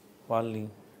వాళ్ళని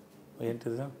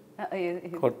ఏంటిది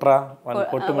కొట్రా, వాళ్ళని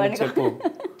కొట్టమని చెప్పు,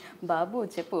 బాబు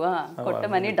చెప్పు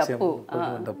కొట్టమని డప్పు.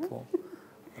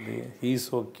 అది హీ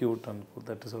సో క్యూట్ అనుకో,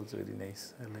 that is also very nice.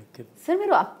 I like it. Sir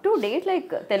మీరు అప్ టు డేట్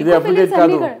లైక్ ఇది అప్ టు డేట్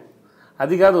కాదు,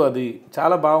 అది కాదు, అది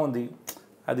చాలా బాగుంది.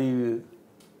 అది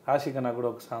ఆశిక నాకు కూడా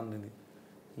ఒక సాంగ్ ఉంది,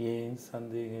 ఏం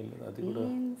సందేహం లేదు, అది కూడా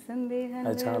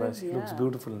అది చాలా లుక్స్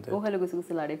బ్యూటిఫుల్ ఉంటుంది. ఊహలు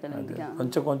గుసగుసలాడే ఫిల్మ్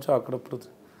కొంచెం కొంచెం అక్కడప్పుడు.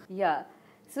 యా.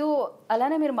 సో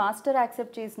అలానే మీరు మాస్టర్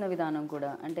యాక్సెప్ట్ చేసిన విధానం కూడా,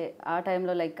 అంటే ఆ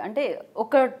టైంలో లైక్ అంటే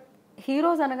ఒక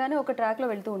హీరోస్ అనగానే ఒక ట్రాక్లో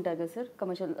వెళ్తూ ఉంటారు కదా సార్.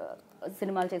 కమర్షియల్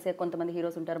సినిమాలు చేసే కొంతమంది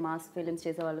హీరోస్ ఉంటారు, మాస్ ఫిలిమ్స్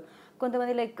చేసేవాళ్ళు,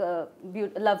 కొంతమంది లైక్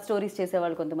లవ్ స్టోరీస్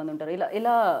చేసేవాళ్ళు కొంతమంది ఉంటారు,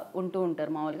 ఇలా ఉంటూ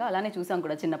ఉంటారు మామూలుగా. అలానే చూసాం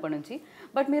కూడా చిన్నప్పటి నుంచి.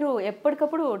 బట్ మీరు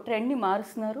ఎప్పటికప్పుడు ట్రెండ్ని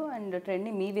మారుస్తున్నారు అండ్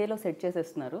ట్రెండ్ని మీ వేలో సెట్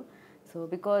చేసేస్తున్నారు. So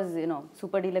because you know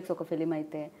super deluxe ఒక ఫిలిం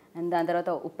అయితే, అండ్ దాని తర్వాత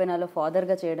ఉప్పెనాలో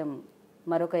ఫాదర్గా చేయడం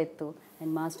మరొక ఎత్తు,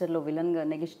 అండ్ మాస్టర్లో విలన్గా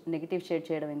నెగిటివ్ షేడ్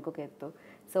చేయడం ఇంకొక ఎత్తు.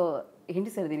 సో ఏంటి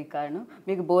సార్ దీనికి కారణం?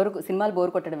 మీకు సినిమాలు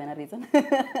బోర్ కొట్టడమేనా రీజన్?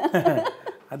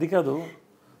 అది కాదు,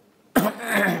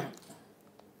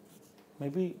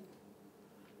 maybe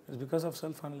it's because of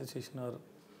self analysation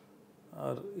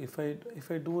or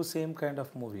if I do same kind of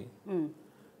movie,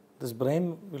 this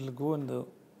brain will go in the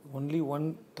only one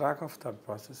track of thought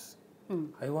process.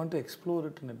 I want to explore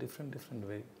it in a different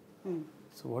way.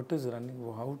 So what is running,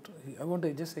 I want to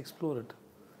just explore it,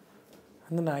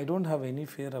 and then I don't have any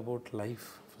fear about life.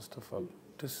 First of all,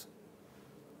 it is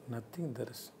nothing.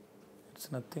 It's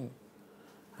nothing.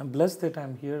 I'm blessed that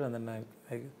I'm here, and then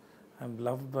I'm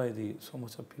loved by so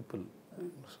much of people.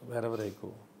 So wherever I go,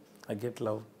 I get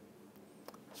love.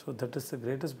 So that is the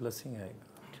greatest blessing I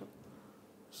got. True.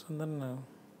 So then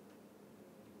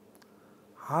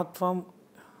art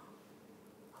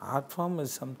form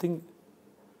is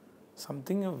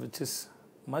something which is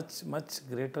much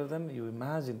greater than you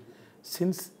imagine.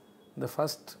 Since the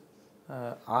first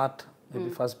art, maybe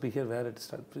first behavior where it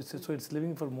started, so it's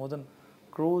living for more than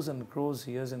crores and crores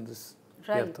years in this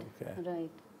earth. Okay.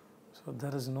 Right. So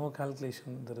there is no calculation,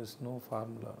 there is no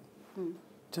formula.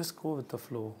 Just go with the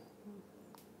flow.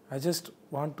 I just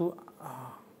want to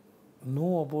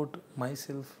know about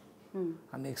myself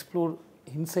and explore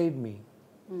inside me,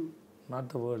 not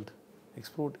the world.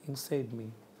 Explore inside me.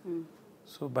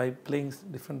 So by playing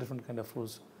different kind of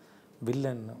roles,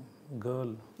 villain,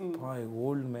 girl, boy,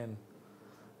 old man,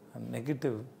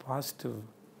 negative, positive,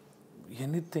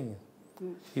 anything.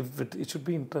 If it should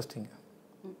be interesting.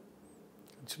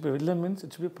 It should be villain means it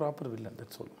should be a proper villain.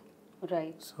 That's all.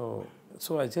 Right.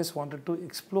 So I just wanted to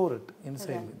explore it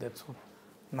inside me. That's all.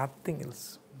 Nothing else.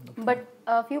 But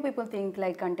few people think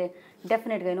like ante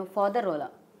definitely father role.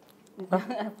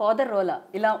 Father రోలా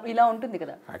ఇలా ఉంటుంది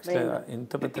కదా. Actually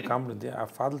ఇంత పెద్ద comedy ఉంది. ఆ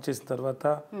father చేసిన తర్వాత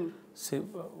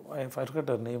I forgot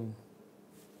her name,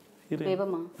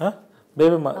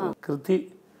 Bebamma Kriti.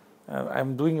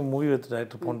 I'm doing a movie with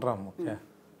director పొండ్రామ్, okay,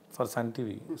 for sun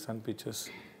TV, sun pictures.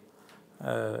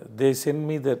 They send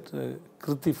me that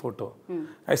Kriti photo.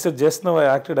 I said just now I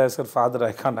acted as her father,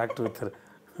 I can't act with her.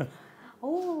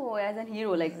 Oh, as a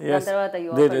hero, like yes.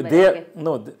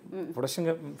 Production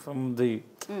from the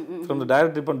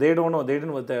direct department, they don't know, they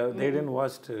didn't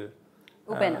watch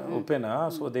Upena,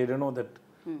 so they don't know that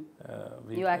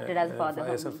you acted as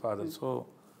a father. So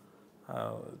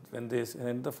when they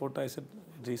sent the photo, I said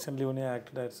recently when I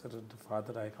acted as the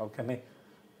father, how can I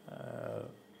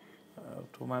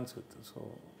romance with? So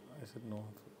I said no.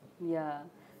 Yeah.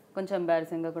 కొంచెం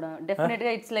embarrassing గా కూడా definite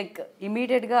గా it's like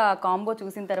immediate గా ఆ combo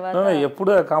చూసిన తర్వాత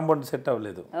ఎప్పుడు ఆ కాంబో సెట్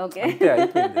అవ్వలేదు. ఓకే,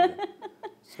 అయిపోయింది.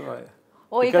 సో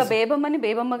ఇక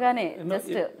బేబమ్మగానే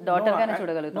జస్ట్ డాటర్ గానే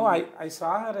చూడగలుగుతాం. No, I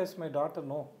saw her as my daughter,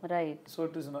 no. Right. So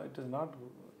it is not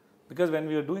because when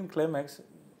we were doing climax,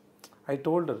 I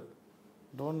told her,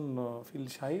 don't feel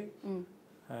shy.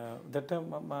 That time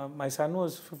my son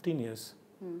was 15 years.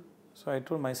 So I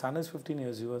told my son is 15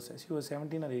 years. She was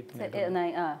 17 or 18. 18.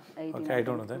 Okay, I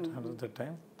don't know that at that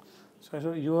time. So I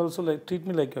said, you also like treat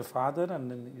me like your father, and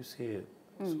then you say it.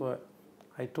 So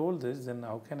I told this, then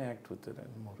how can I act with it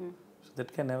anymore? So that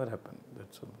can never happen.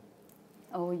 That's all.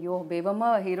 Oh, yo, Bebamma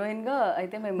heroine గా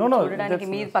అయితే మేము చూడడానికి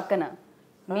మీ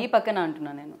పక్కన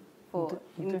అంటున్నా నేను.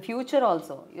 In future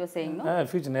also, you're saying, no?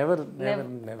 Future never.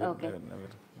 Okay. Never.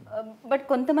 But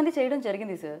కొంతమంది చేయడం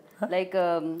జరిగింది సార్, లైక్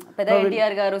పెద్ద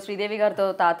ఎన్టీఆర్ గారు శ్రీదేవి గారితో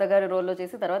తాతగారి రోల్లో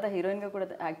చేసి తర్వాత హీరోయిన్ గా కూడా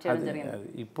యాక్ట్ చేయడం జరిగింది.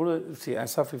 ఇప్పుడు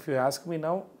as of if you ask me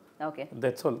now, okay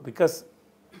that's all because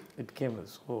it came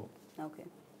so. Okay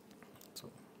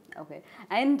okay.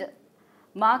 And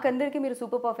మాకందరికి మీరు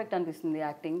సూపర్ పర్ఫెక్ట్ అనిపిస్తుంది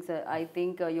acting sir. I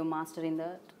think you master in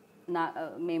that.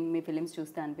 మేము మీ ఫిలిమ్స్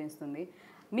చూస్తే అనిపిస్తుంది.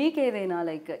 మీకు ఏదైనా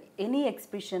like any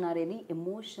expression or any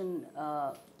emotion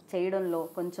చేయడంలో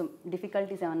కొంచెం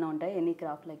difficulties ఏమన్నా ఉంటాయి? ఎనీ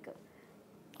క్రాఫ్ట్ లైక్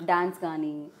డాన్స్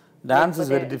కానీ? Dance is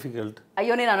very difficult.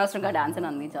 అయ్యో నేను అనవసరంగా డాన్స్ అని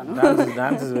అందించాను.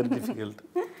 Dance is very difficult.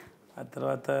 ఆ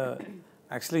తర్వాత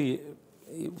actually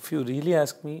if you really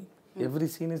ask me, every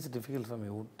scene is difficult for me.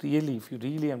 Really, if you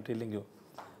really, I'm telling you,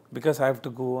 because I have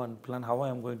to go and plan how I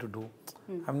am going to do.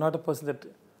 I'm not a person that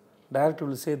director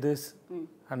will say this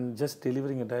and just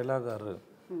delivering a dialogue or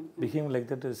behaving like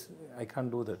that is, I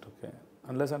can't do that, okay?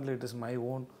 Unless it is my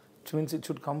own, which means it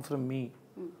should come from me.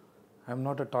 I'm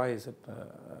not a toy.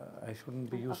 I shouldn't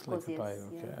be used like a toy,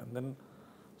 okay? Yeah. And then,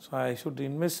 so I should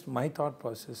invest my thought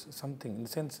process, something, in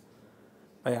the sense,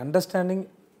 by understanding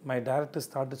my director's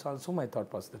thought is also my thought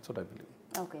process. That's what I believe.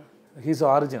 Okay. His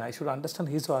origin. I should understand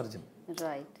his origin.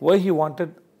 Right. Why he wanted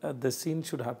the scene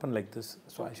should happen like this.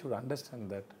 So I should understand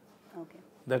that. Okay.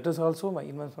 That is also my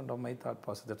investment of my thought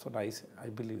process. That's what I say. I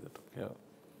believe that. Okay.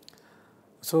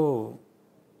 So.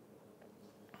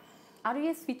 Are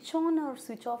you a switch on or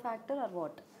switch off actor or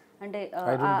what? And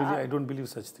I don't believe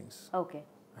such things. Okay.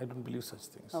 I don't believe such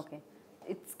things. Okay.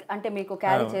 It's అంటే మీకు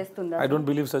carry చేస్తుందా? I don't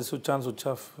believe such switch on switch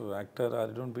off actor. I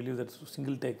don't believe that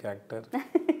single take actor.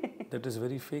 That is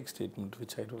very fake statement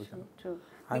which I don't. True.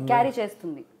 Carry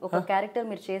చేస్తుంది ఒక character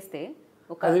మీరు చేస్తే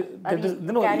ఒక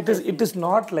it is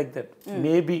not like that.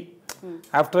 Maybe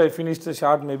after I finish the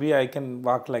shot, maybe I can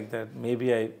walk like that. Maybe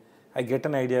I get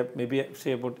an idea. Maybe I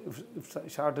say about if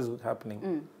shot is happening.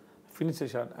 Finish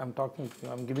the shot. I'm talking to you.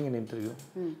 I'm giving an interview.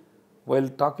 While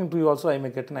talking to you also, I may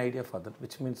get an idea for that,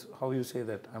 which means how you say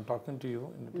that. I'm talking to you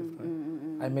in a different.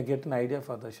 I may get an idea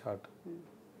for the shot.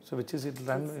 So which is it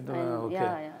run? Okay.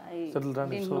 Yeah. So it'll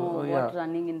run. Didn't So know yeah. what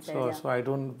running inside. So I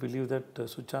don't believe that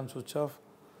switch on, switch off.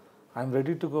 I'm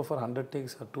ready to go for 100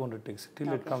 takes or 200 takes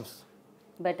till it comes.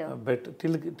 Better. Better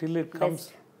till it comes.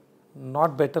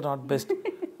 Not better, not best.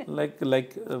 like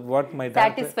what my director.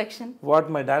 Satisfaction. What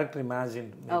my director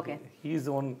imagined. Maybe. Okay. He is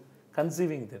the one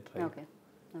conceiving that, right? Okay.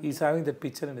 He's having that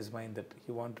picture in his mind that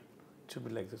he wanted it should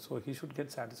be like this. So he should get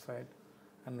satisfied,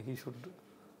 and he should,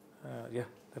 yeah,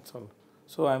 that's all.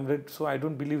 So I'm ready. So I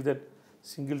don't believe that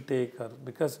single take or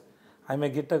because I may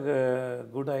get a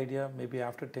good idea maybe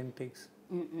after 10 takes.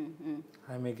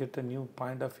 I may get a new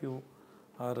point of view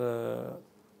or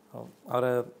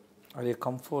a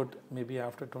comfort maybe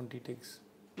after 20 takes.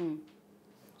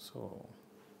 So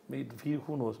maybe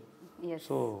who knows? Yes.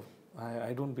 So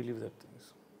I don't believe that things.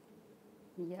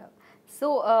 Yeah. So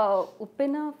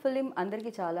Uppena film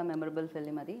అందరికీ చాలా memorable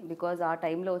film అది, because ఆ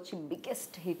టైంలో వచ్చి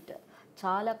biggest hit,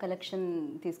 చాలా collection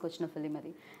తీసుకొచ్చిన film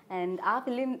అది. And ఆ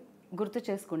ఫిలిం గుర్తు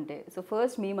చేసుకుంటే సో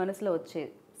ఫస్ట్ మీ మనసులో వచ్చే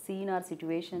scene are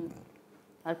situation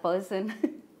or person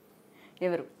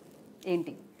ఎవరు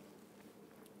ఏంటి?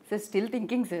 So still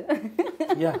thinking sir.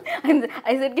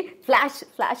 ఐసెడ్కి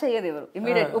flash అయ్యేది ఎవరు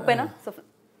ఇమీడియట్? ఉప్పెన. సో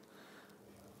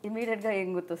ఇమీడియట్గా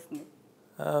ఏం గుర్తొస్తుంది?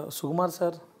 Sukumar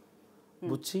sir,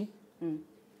 Bucci,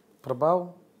 Prabhav,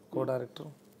 co-director.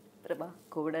 Prabhav,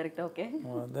 co-director, okay.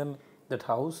 Then that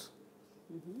house,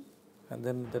 and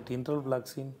then that interval block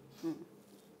scene,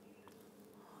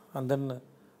 and then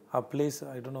a place,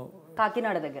 I don't know.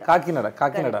 Kakinada daggara.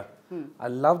 Kakinada. I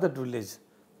love that village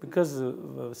because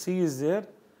sea is there,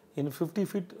 in 50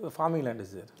 feet farming land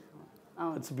is there.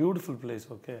 It's a beautiful place,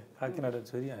 okay. Kakinada,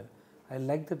 it's very, I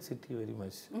like that city very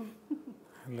much.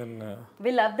 And then.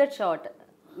 We love that shot.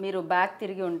 మీరు back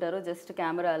తిరిగి ఉంటారు, just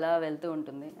camera అలా వెళ్తూ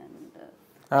ఉంటుంది and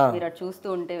మీరు అటు చూస్తూ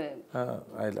ఉంటే.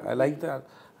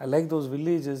 I like those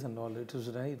villages and all. It was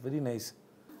very nice.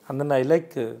 And then I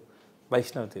like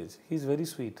Vaishnav Tej. He's very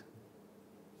sweet.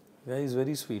 Yeah, he's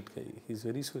very sweet guy. He's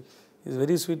very sweet. He's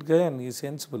very sweet guy and he's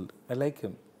sensible. I like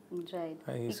him. Right.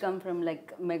 He come from like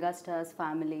megastars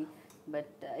family, but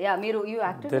yeah, you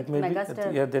acted with megastar.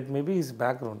 Yeah, that may be his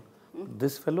background.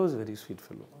 This fellow is very sweet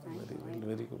fellow.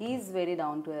 Very good. He's very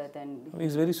down to earth and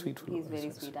he's very sweet fellow. He's very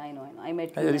sweet. I know. I met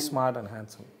him. Very smart and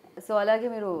handsome. So అలాగే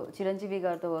మీరు చిరంజీవి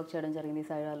గారితో work చేయడం జరిగింది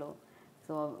సైరాలో.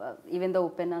 So even though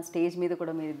ఉప్పెన stage మీద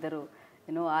కూడా మీరిద్దరు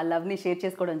ఆ లవ్ని షేర్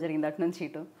చేసుకోవడం జరిగింది అటు నుంచి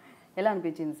ఇటు. ఎలా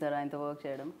అనిపించింది సార్ ఆయనతో వర్క్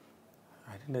చేయడం?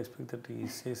 I didn't expect that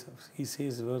he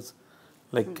says words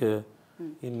like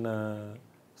in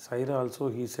Saira also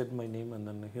he said my name and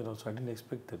then here also I didn't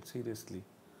expect that seriously.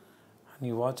 And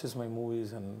he watches my movies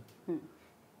and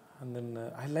And then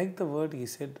I like the word he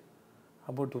said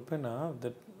about Upena,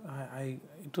 that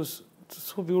it was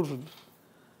so beautiful.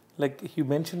 Like he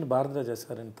mentioned Bharadwaja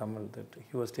sir in Tamil, that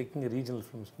he was taking regional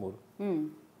films more.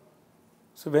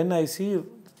 So when I see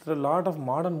there are a lot of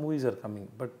modern movies are coming,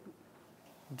 but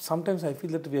sometimes I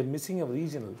feel that we are missing a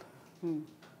regional.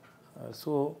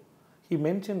 So he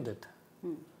mentioned that.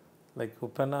 Like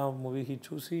Upena movie he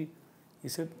choose, he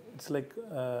said it's like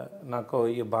నాకు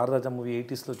ఈ భారతరాజ movie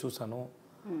 80s చూసాను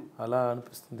అలా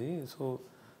అనిపిస్తుంది. So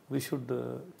we should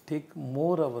take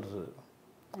more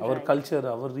our culture,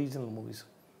 hour regional movies.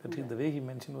 That is the way he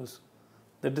mention was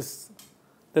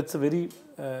that's a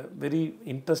very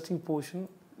interesting portion.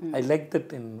 I like that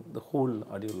in the whole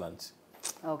audio launch.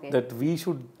 Okay. That we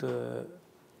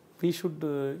should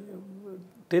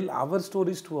tell our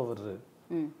stories to our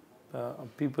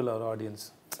people, our audience.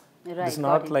 Right, it's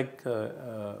not like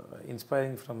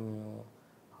inspiring from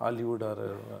Hollywood or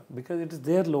because it is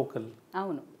their local.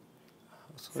 అవును.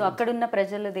 So అక్కడున్న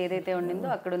ప్రజలది ఏదైతే ఉండిందో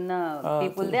అక్కడున్న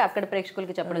పీపుల్దే అక్కడ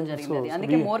ప్రేక్షకులకి చెప్పడం జరిగింది.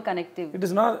 అందుకే more connective. It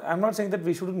is not, I'm not saying that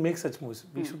we shouldn't make such movies.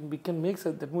 We can make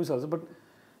that movies also, but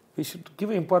we should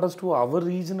give importance to our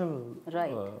regional.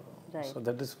 Right. So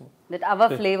that is that our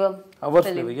flavor. Our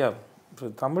flavor, yeah. So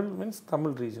Tamil means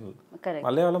Tamil regional. Correct.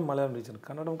 Malayalam regional.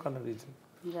 Kannadam regional.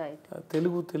 Right.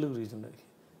 Telugu regional.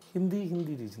 Hindi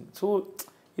regional. So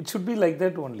it should be like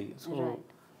that only. So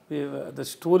the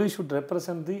story should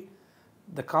represent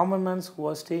the common mans who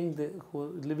are staying there, who are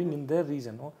living in their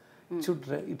region. No?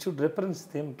 It should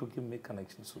represent them to make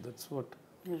connections. So that's what.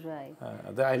 Right.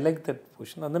 I like that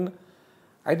portion. And then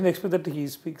I didn't expect that he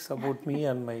speaks about me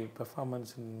and my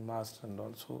performance in Master and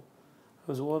also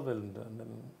I was overwhelmed. And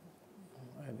then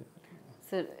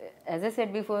So as I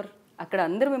said before, అక్కడ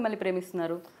అందరూ మిమ్మల్ని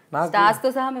ప్రేమిస్తున్నారు, స్టార్స్తో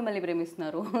సహా మిమ్మల్ని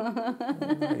ప్రేమిస్తున్నారు.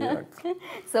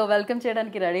 So welcome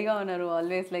చేయడానికి రెడీగా ఉన్నారు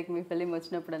ఆల్వేస్, లైక్ మీ ఫిలిం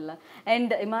వచ్చినప్పుడల్లా.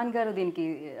 అండ్ ఇమాన్ గారు దీనికి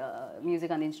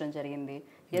మ్యూజిక్ అందించడం జరిగింది.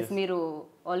 ఎస్, మీరు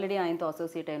ఆల్రెడీ ఆయనతో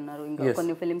అసోసియేట్ అయి ఉన్నారు, ఇంకా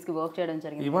కొన్ని ఫిలిమ్స్కి వర్క్ చేయడం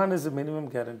జరిగింది. ఇమాన్ is minimum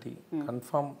guarantee,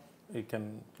 confirm you can.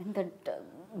 And that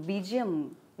BGM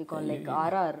we call like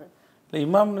RR.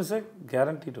 Imam is a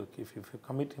guaranteed. Okay, if you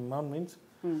commit Imam means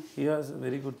he has a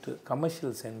very good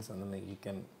commercial sense, and then he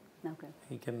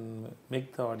can make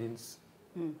the audience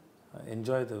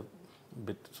enjoy the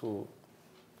bit. So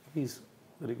he's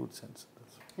very good sense.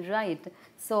 Right.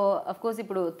 So of course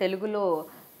ఇప్పుడు తెలుగులో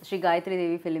శ్రీ గాయత్రి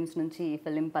దేవి films నుంచి ఈ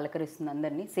film పలకరిస్తుంది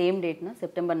అందరినీ. Same డేట్న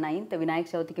September 9th Vinayaka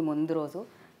చవితికి ముందు రోజు.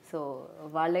 So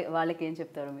వాళ్ళకి ఏం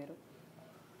చెప్తారు మీరు?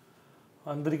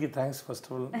 అందరికీ thanks first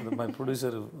of all. My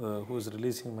producer who is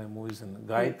releasing my movies in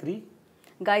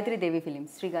Gayatri Devi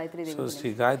films, Shri Gayatri Devi. So Shri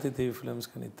Gayatri Devi films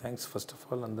కానీ thanks first of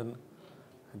all. And then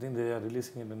I think they are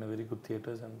releasing it in very good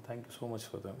theatres and thank you so much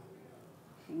for them.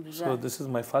 So this is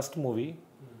my first movie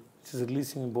which is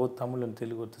releasing in both Tamil and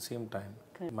Telugu at the same time.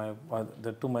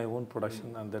 That to my own production,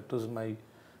 and that was my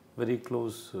very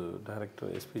close director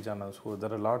SP Jana. So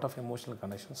there are a lot of emotional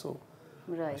connections. So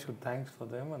I should thanks for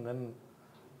them, and then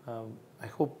I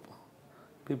hope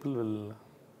people will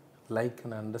like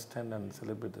and understand and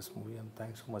celebrate this movie, and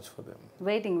thanks so much for them.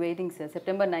 Waiting sir,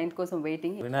 September 9th kosam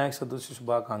waiting. Vinayak Chaturthi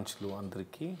Shubhakankshalu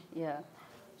andariki. Yeah.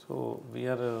 So we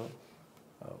are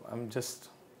I'm just,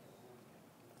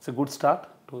 it's a good start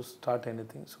to start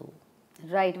anything. So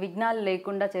right, విఘ్నాలు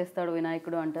లేకుండా చేస్తాడు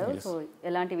వినాయకుడు అంటారు. So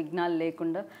ఎలాంటి విఘ్నాలు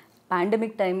లేకుండా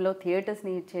pandemic టైంలో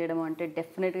థియేటర్స్ని చేయడం అంటే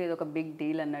డెఫినెట్గా ఇది ఒక బిగ్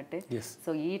డీల్ అన్నట్టే. సో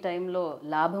ఈ టైంలో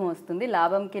లాభం వస్తుంది,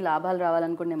 లాభంకి లాభాలు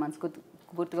రావాలనుకుని నేను మనసుకు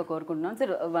పూర్తిగా కోరుకుంటున్నాను.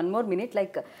 Sir one more minute,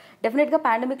 like డెఫినెట్గా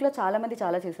పాండమిక్లో చాలామంది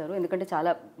చాలా చేశారు, ఎందుకంటే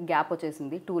చాలా గ్యాప్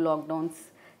వచ్చేసింది, 2 లాక్డౌన్స్,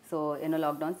 సో ఎన్నో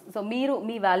లాక్డౌన్స్. సో మీరు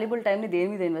మీ వాల్యుబుల్ టైంని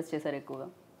దేని మీద ఇన్వెస్ట్ చేశారు ఎక్కువగా?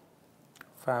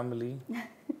 Family.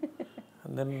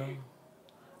 And then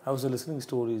I was listening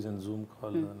stories in Zoom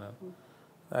call,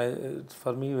 and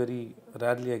for me very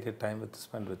rarely I get time to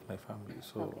spend with my family.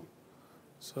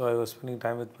 So I was spending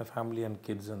time with my family and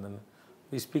kids, and then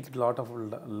we speak a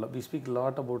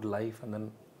lot about life, and then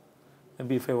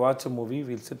maybe if I watch a movie,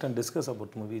 we'll sit and discuss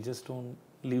about movie. We just don't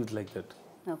leave it like that.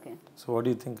 Okay. So what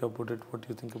do you think about it? What do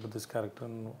you think about this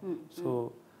character? So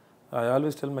I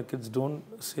always tell my kids, don't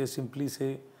simply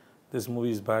say this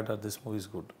movie is bad or this movie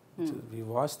is good. We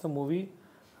watch the movie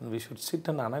and we should sit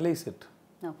and analyze it.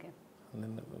 Okay. And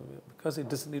then, because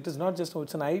it is not just,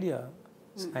 it's an idea.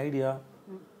 It's an idea.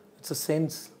 It's a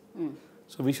sense.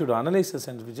 So we should analyze the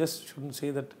sense. We just shouldn't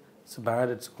say that it's bad,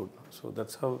 it's good. So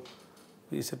that's how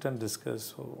we sit and discuss.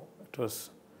 So it was,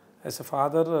 as a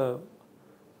father,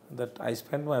 that I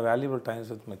spent my valuable times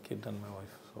with my kid and my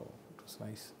wife. So it was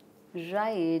nice.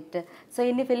 Right. So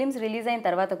ఇన్ని films release అయిన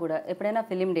తర్వాత కూడా ఎప్పుడైనా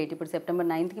film date, ఇప్పుడు September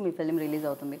 9th మీ film release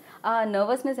అవుతుంది, ఆ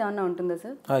nervousness ఏమన్నా ఉంటుందా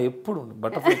సార్? ఎప్పుడు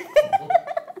బటర్ఫ్లై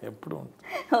ఎప్పుడు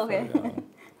okay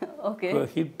okay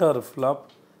hit or flop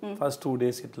first 2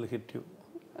 days it will hit you,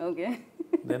 okay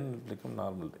then it become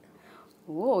normal day.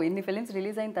 ఓ ఇన్ని ఫిలిమ్స్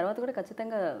రిలీజ్ అయిన తర్వాత కూడా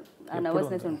ఖచ్చితంగా ఆ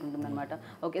నర్వస్నెస్ ఉంటుంది అనమాట.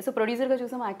 ఓకే, సో ప్రొడ్యూసర్గా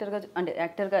చూసాం, యాక్టర్గా అంటే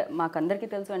యాక్టర్గా మాకు అందరికీ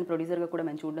తెలుసు అండ్ ప్రొడ్యూసర్గా కూడా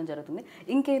మేము చూడడం జరుగుతుంది.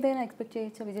 ఇంకేదైనా ఎక్స్పెక్ట్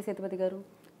చేయొచ్చా విజయ్ సేతుపతి గారు?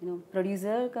 You know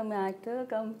producer come actor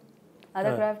come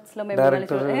other క్రాఫ్ట్స్లో మేము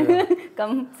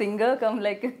కమ్ సింగర్ కమ్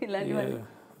లైక్ ఇలాంటివన్నీ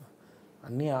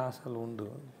అన్ని ఆశలు ఉండు,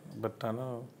 but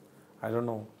I don't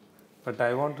know, but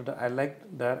I want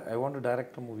to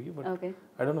direct a movie, but okay.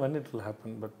 I don't know when it will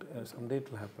happen, but someday it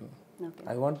will happen. Okay.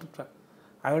 I want to try.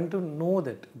 I want to know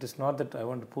that it is not that I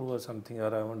want to prove or something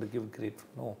or I want to give credit.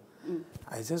 No,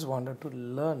 I just wanted to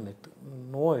learn it,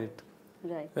 know it,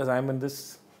 right? Because I'm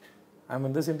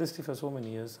in this industry for so many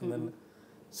years, and then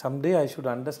someday I should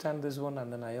understand this one, and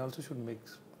then I also should make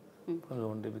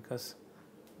one day, because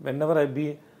whenever I be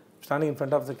standing in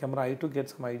front of the camera, I too get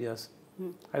some ideas.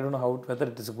 I don't know whether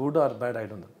it is good or bad, I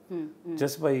don't know.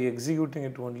 Just by executing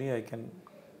it only I can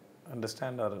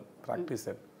understand or practice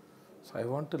it. So I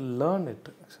want to learn it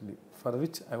actually, for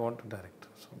which I want to direct.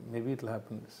 So maybe it will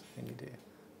happen any day.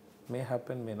 May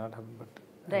happen, may not happen, but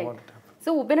I want it to happen.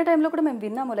 So ఉబ్బిన టైంలో కూడా మేము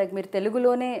విన్నాము, like మీరు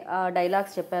తెలుగులోనే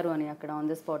dialogues చెప్పారు అని అక్కడ on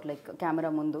the spot, like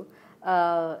camera ముందు.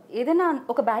 ఏదైనా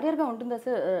ఒక బ్యారియర్గా ఉంటుందా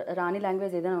సార్ రాని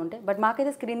లాంగ్వేజ్ ఏదైనా ఉంటే? బట్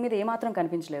మాకైతే స్క్రీన్ మీద ఏమాత్రం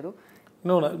కనిపించలేదు.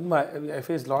 No, I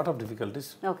faced a lot of difficulties.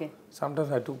 Okay. Sometimes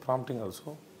I took prompting also.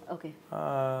 Okay.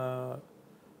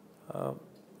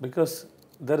 Because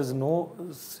there is no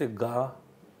say ga,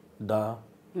 da,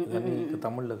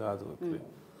 Tamil lo kaadu.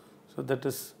 So that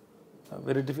is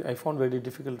very I found very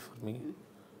difficult for me.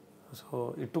 So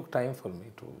it took time for me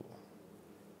to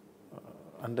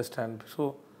understand. So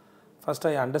first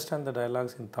I understand the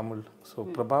dialogues in Tamil. So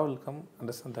Prabha will come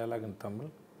understand dialogue in Tamil.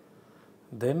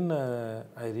 Then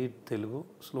I read Telugu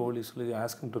slowly,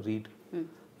 ask him to read.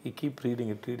 He keep reading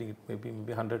it, maybe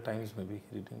 100 times, maybe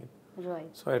reading it. Right.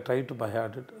 So I try to by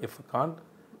heart it. If I can't,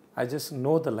 I just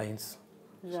know the lines.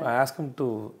 Right. So I ask him to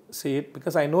say it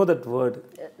because I know that word.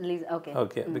 Okay.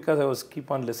 Okay. Because I was keep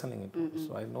on listening it.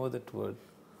 So I know that word.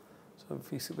 So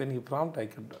when he prompt, I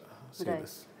could say right.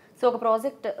 This. So ఒక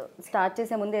project start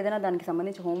చేసే ముందు ఏదైనా దానికి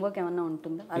సంబంధించి homework ఏమన్నా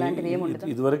ఉంటుందా? అలాంటిది ఏముంటుందా?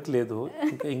 ఇదివరకు లేదు,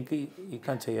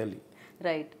 ఇంకా చేయాలి.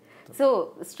 Right. So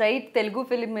straight Telugu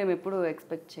film మేము ఎప్పుడు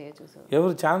ఎక్స్పెక్ట్ చేయొచ్చు సార్?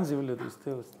 ఎవరు ఛాన్స్ ఇవ్వలేదు, ఇస్తే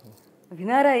వస్తుంది.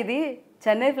 వినారా ఇది?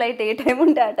 చెన్నై ఫ్లైట్ ఏ టైం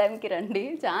ఉంటే ఆ టైంకి రండి,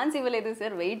 ఛాన్స్ ఇవ్వలేదు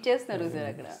సార్, వెయిట్ చేస్తున్నారు సార్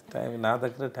అక్కడ. టైం నా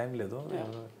దగ్గర టైం లేదు,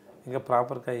 ఇంకా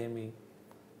ప్రాపర్గా ఏమి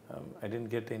I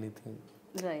don't get anything.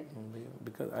 Right.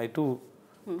 Because I too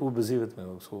busy with my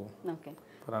work. So okay,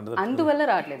 అందువల్ల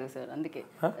రావట్లేదు సార్. అందుకే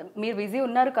మీరు బిజీ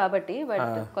ఉన్నారు కాబట్టి.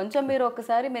 బట్ కొంచెం మీరు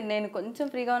ఒకసారి నేను కొంచెం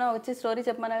ఫ్రీగా ఉన్నా వచ్చి స్టోరీ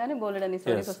చెప్పమన్నా కానీ బోలెడన్ని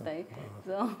స్టోరీస్ వస్తాయి.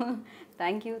 So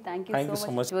thank you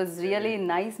so much. It was really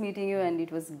nice meeting you and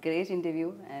it was great interview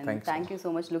and thank you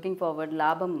so much. Looking forward.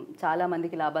 లాభం చాలా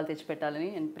మందికి లాభాలు తెచ్చిపెట్టాలని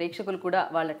అండ్ ప్రేక్షకులు కూడా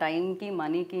వాళ్ళ టైంకి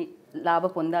మనీకి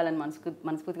లాభం పొందాలని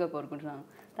మనస్ఫూర్తిగా కోరుకుంటున్నాను.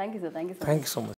 Thank you sir. Thank you so much.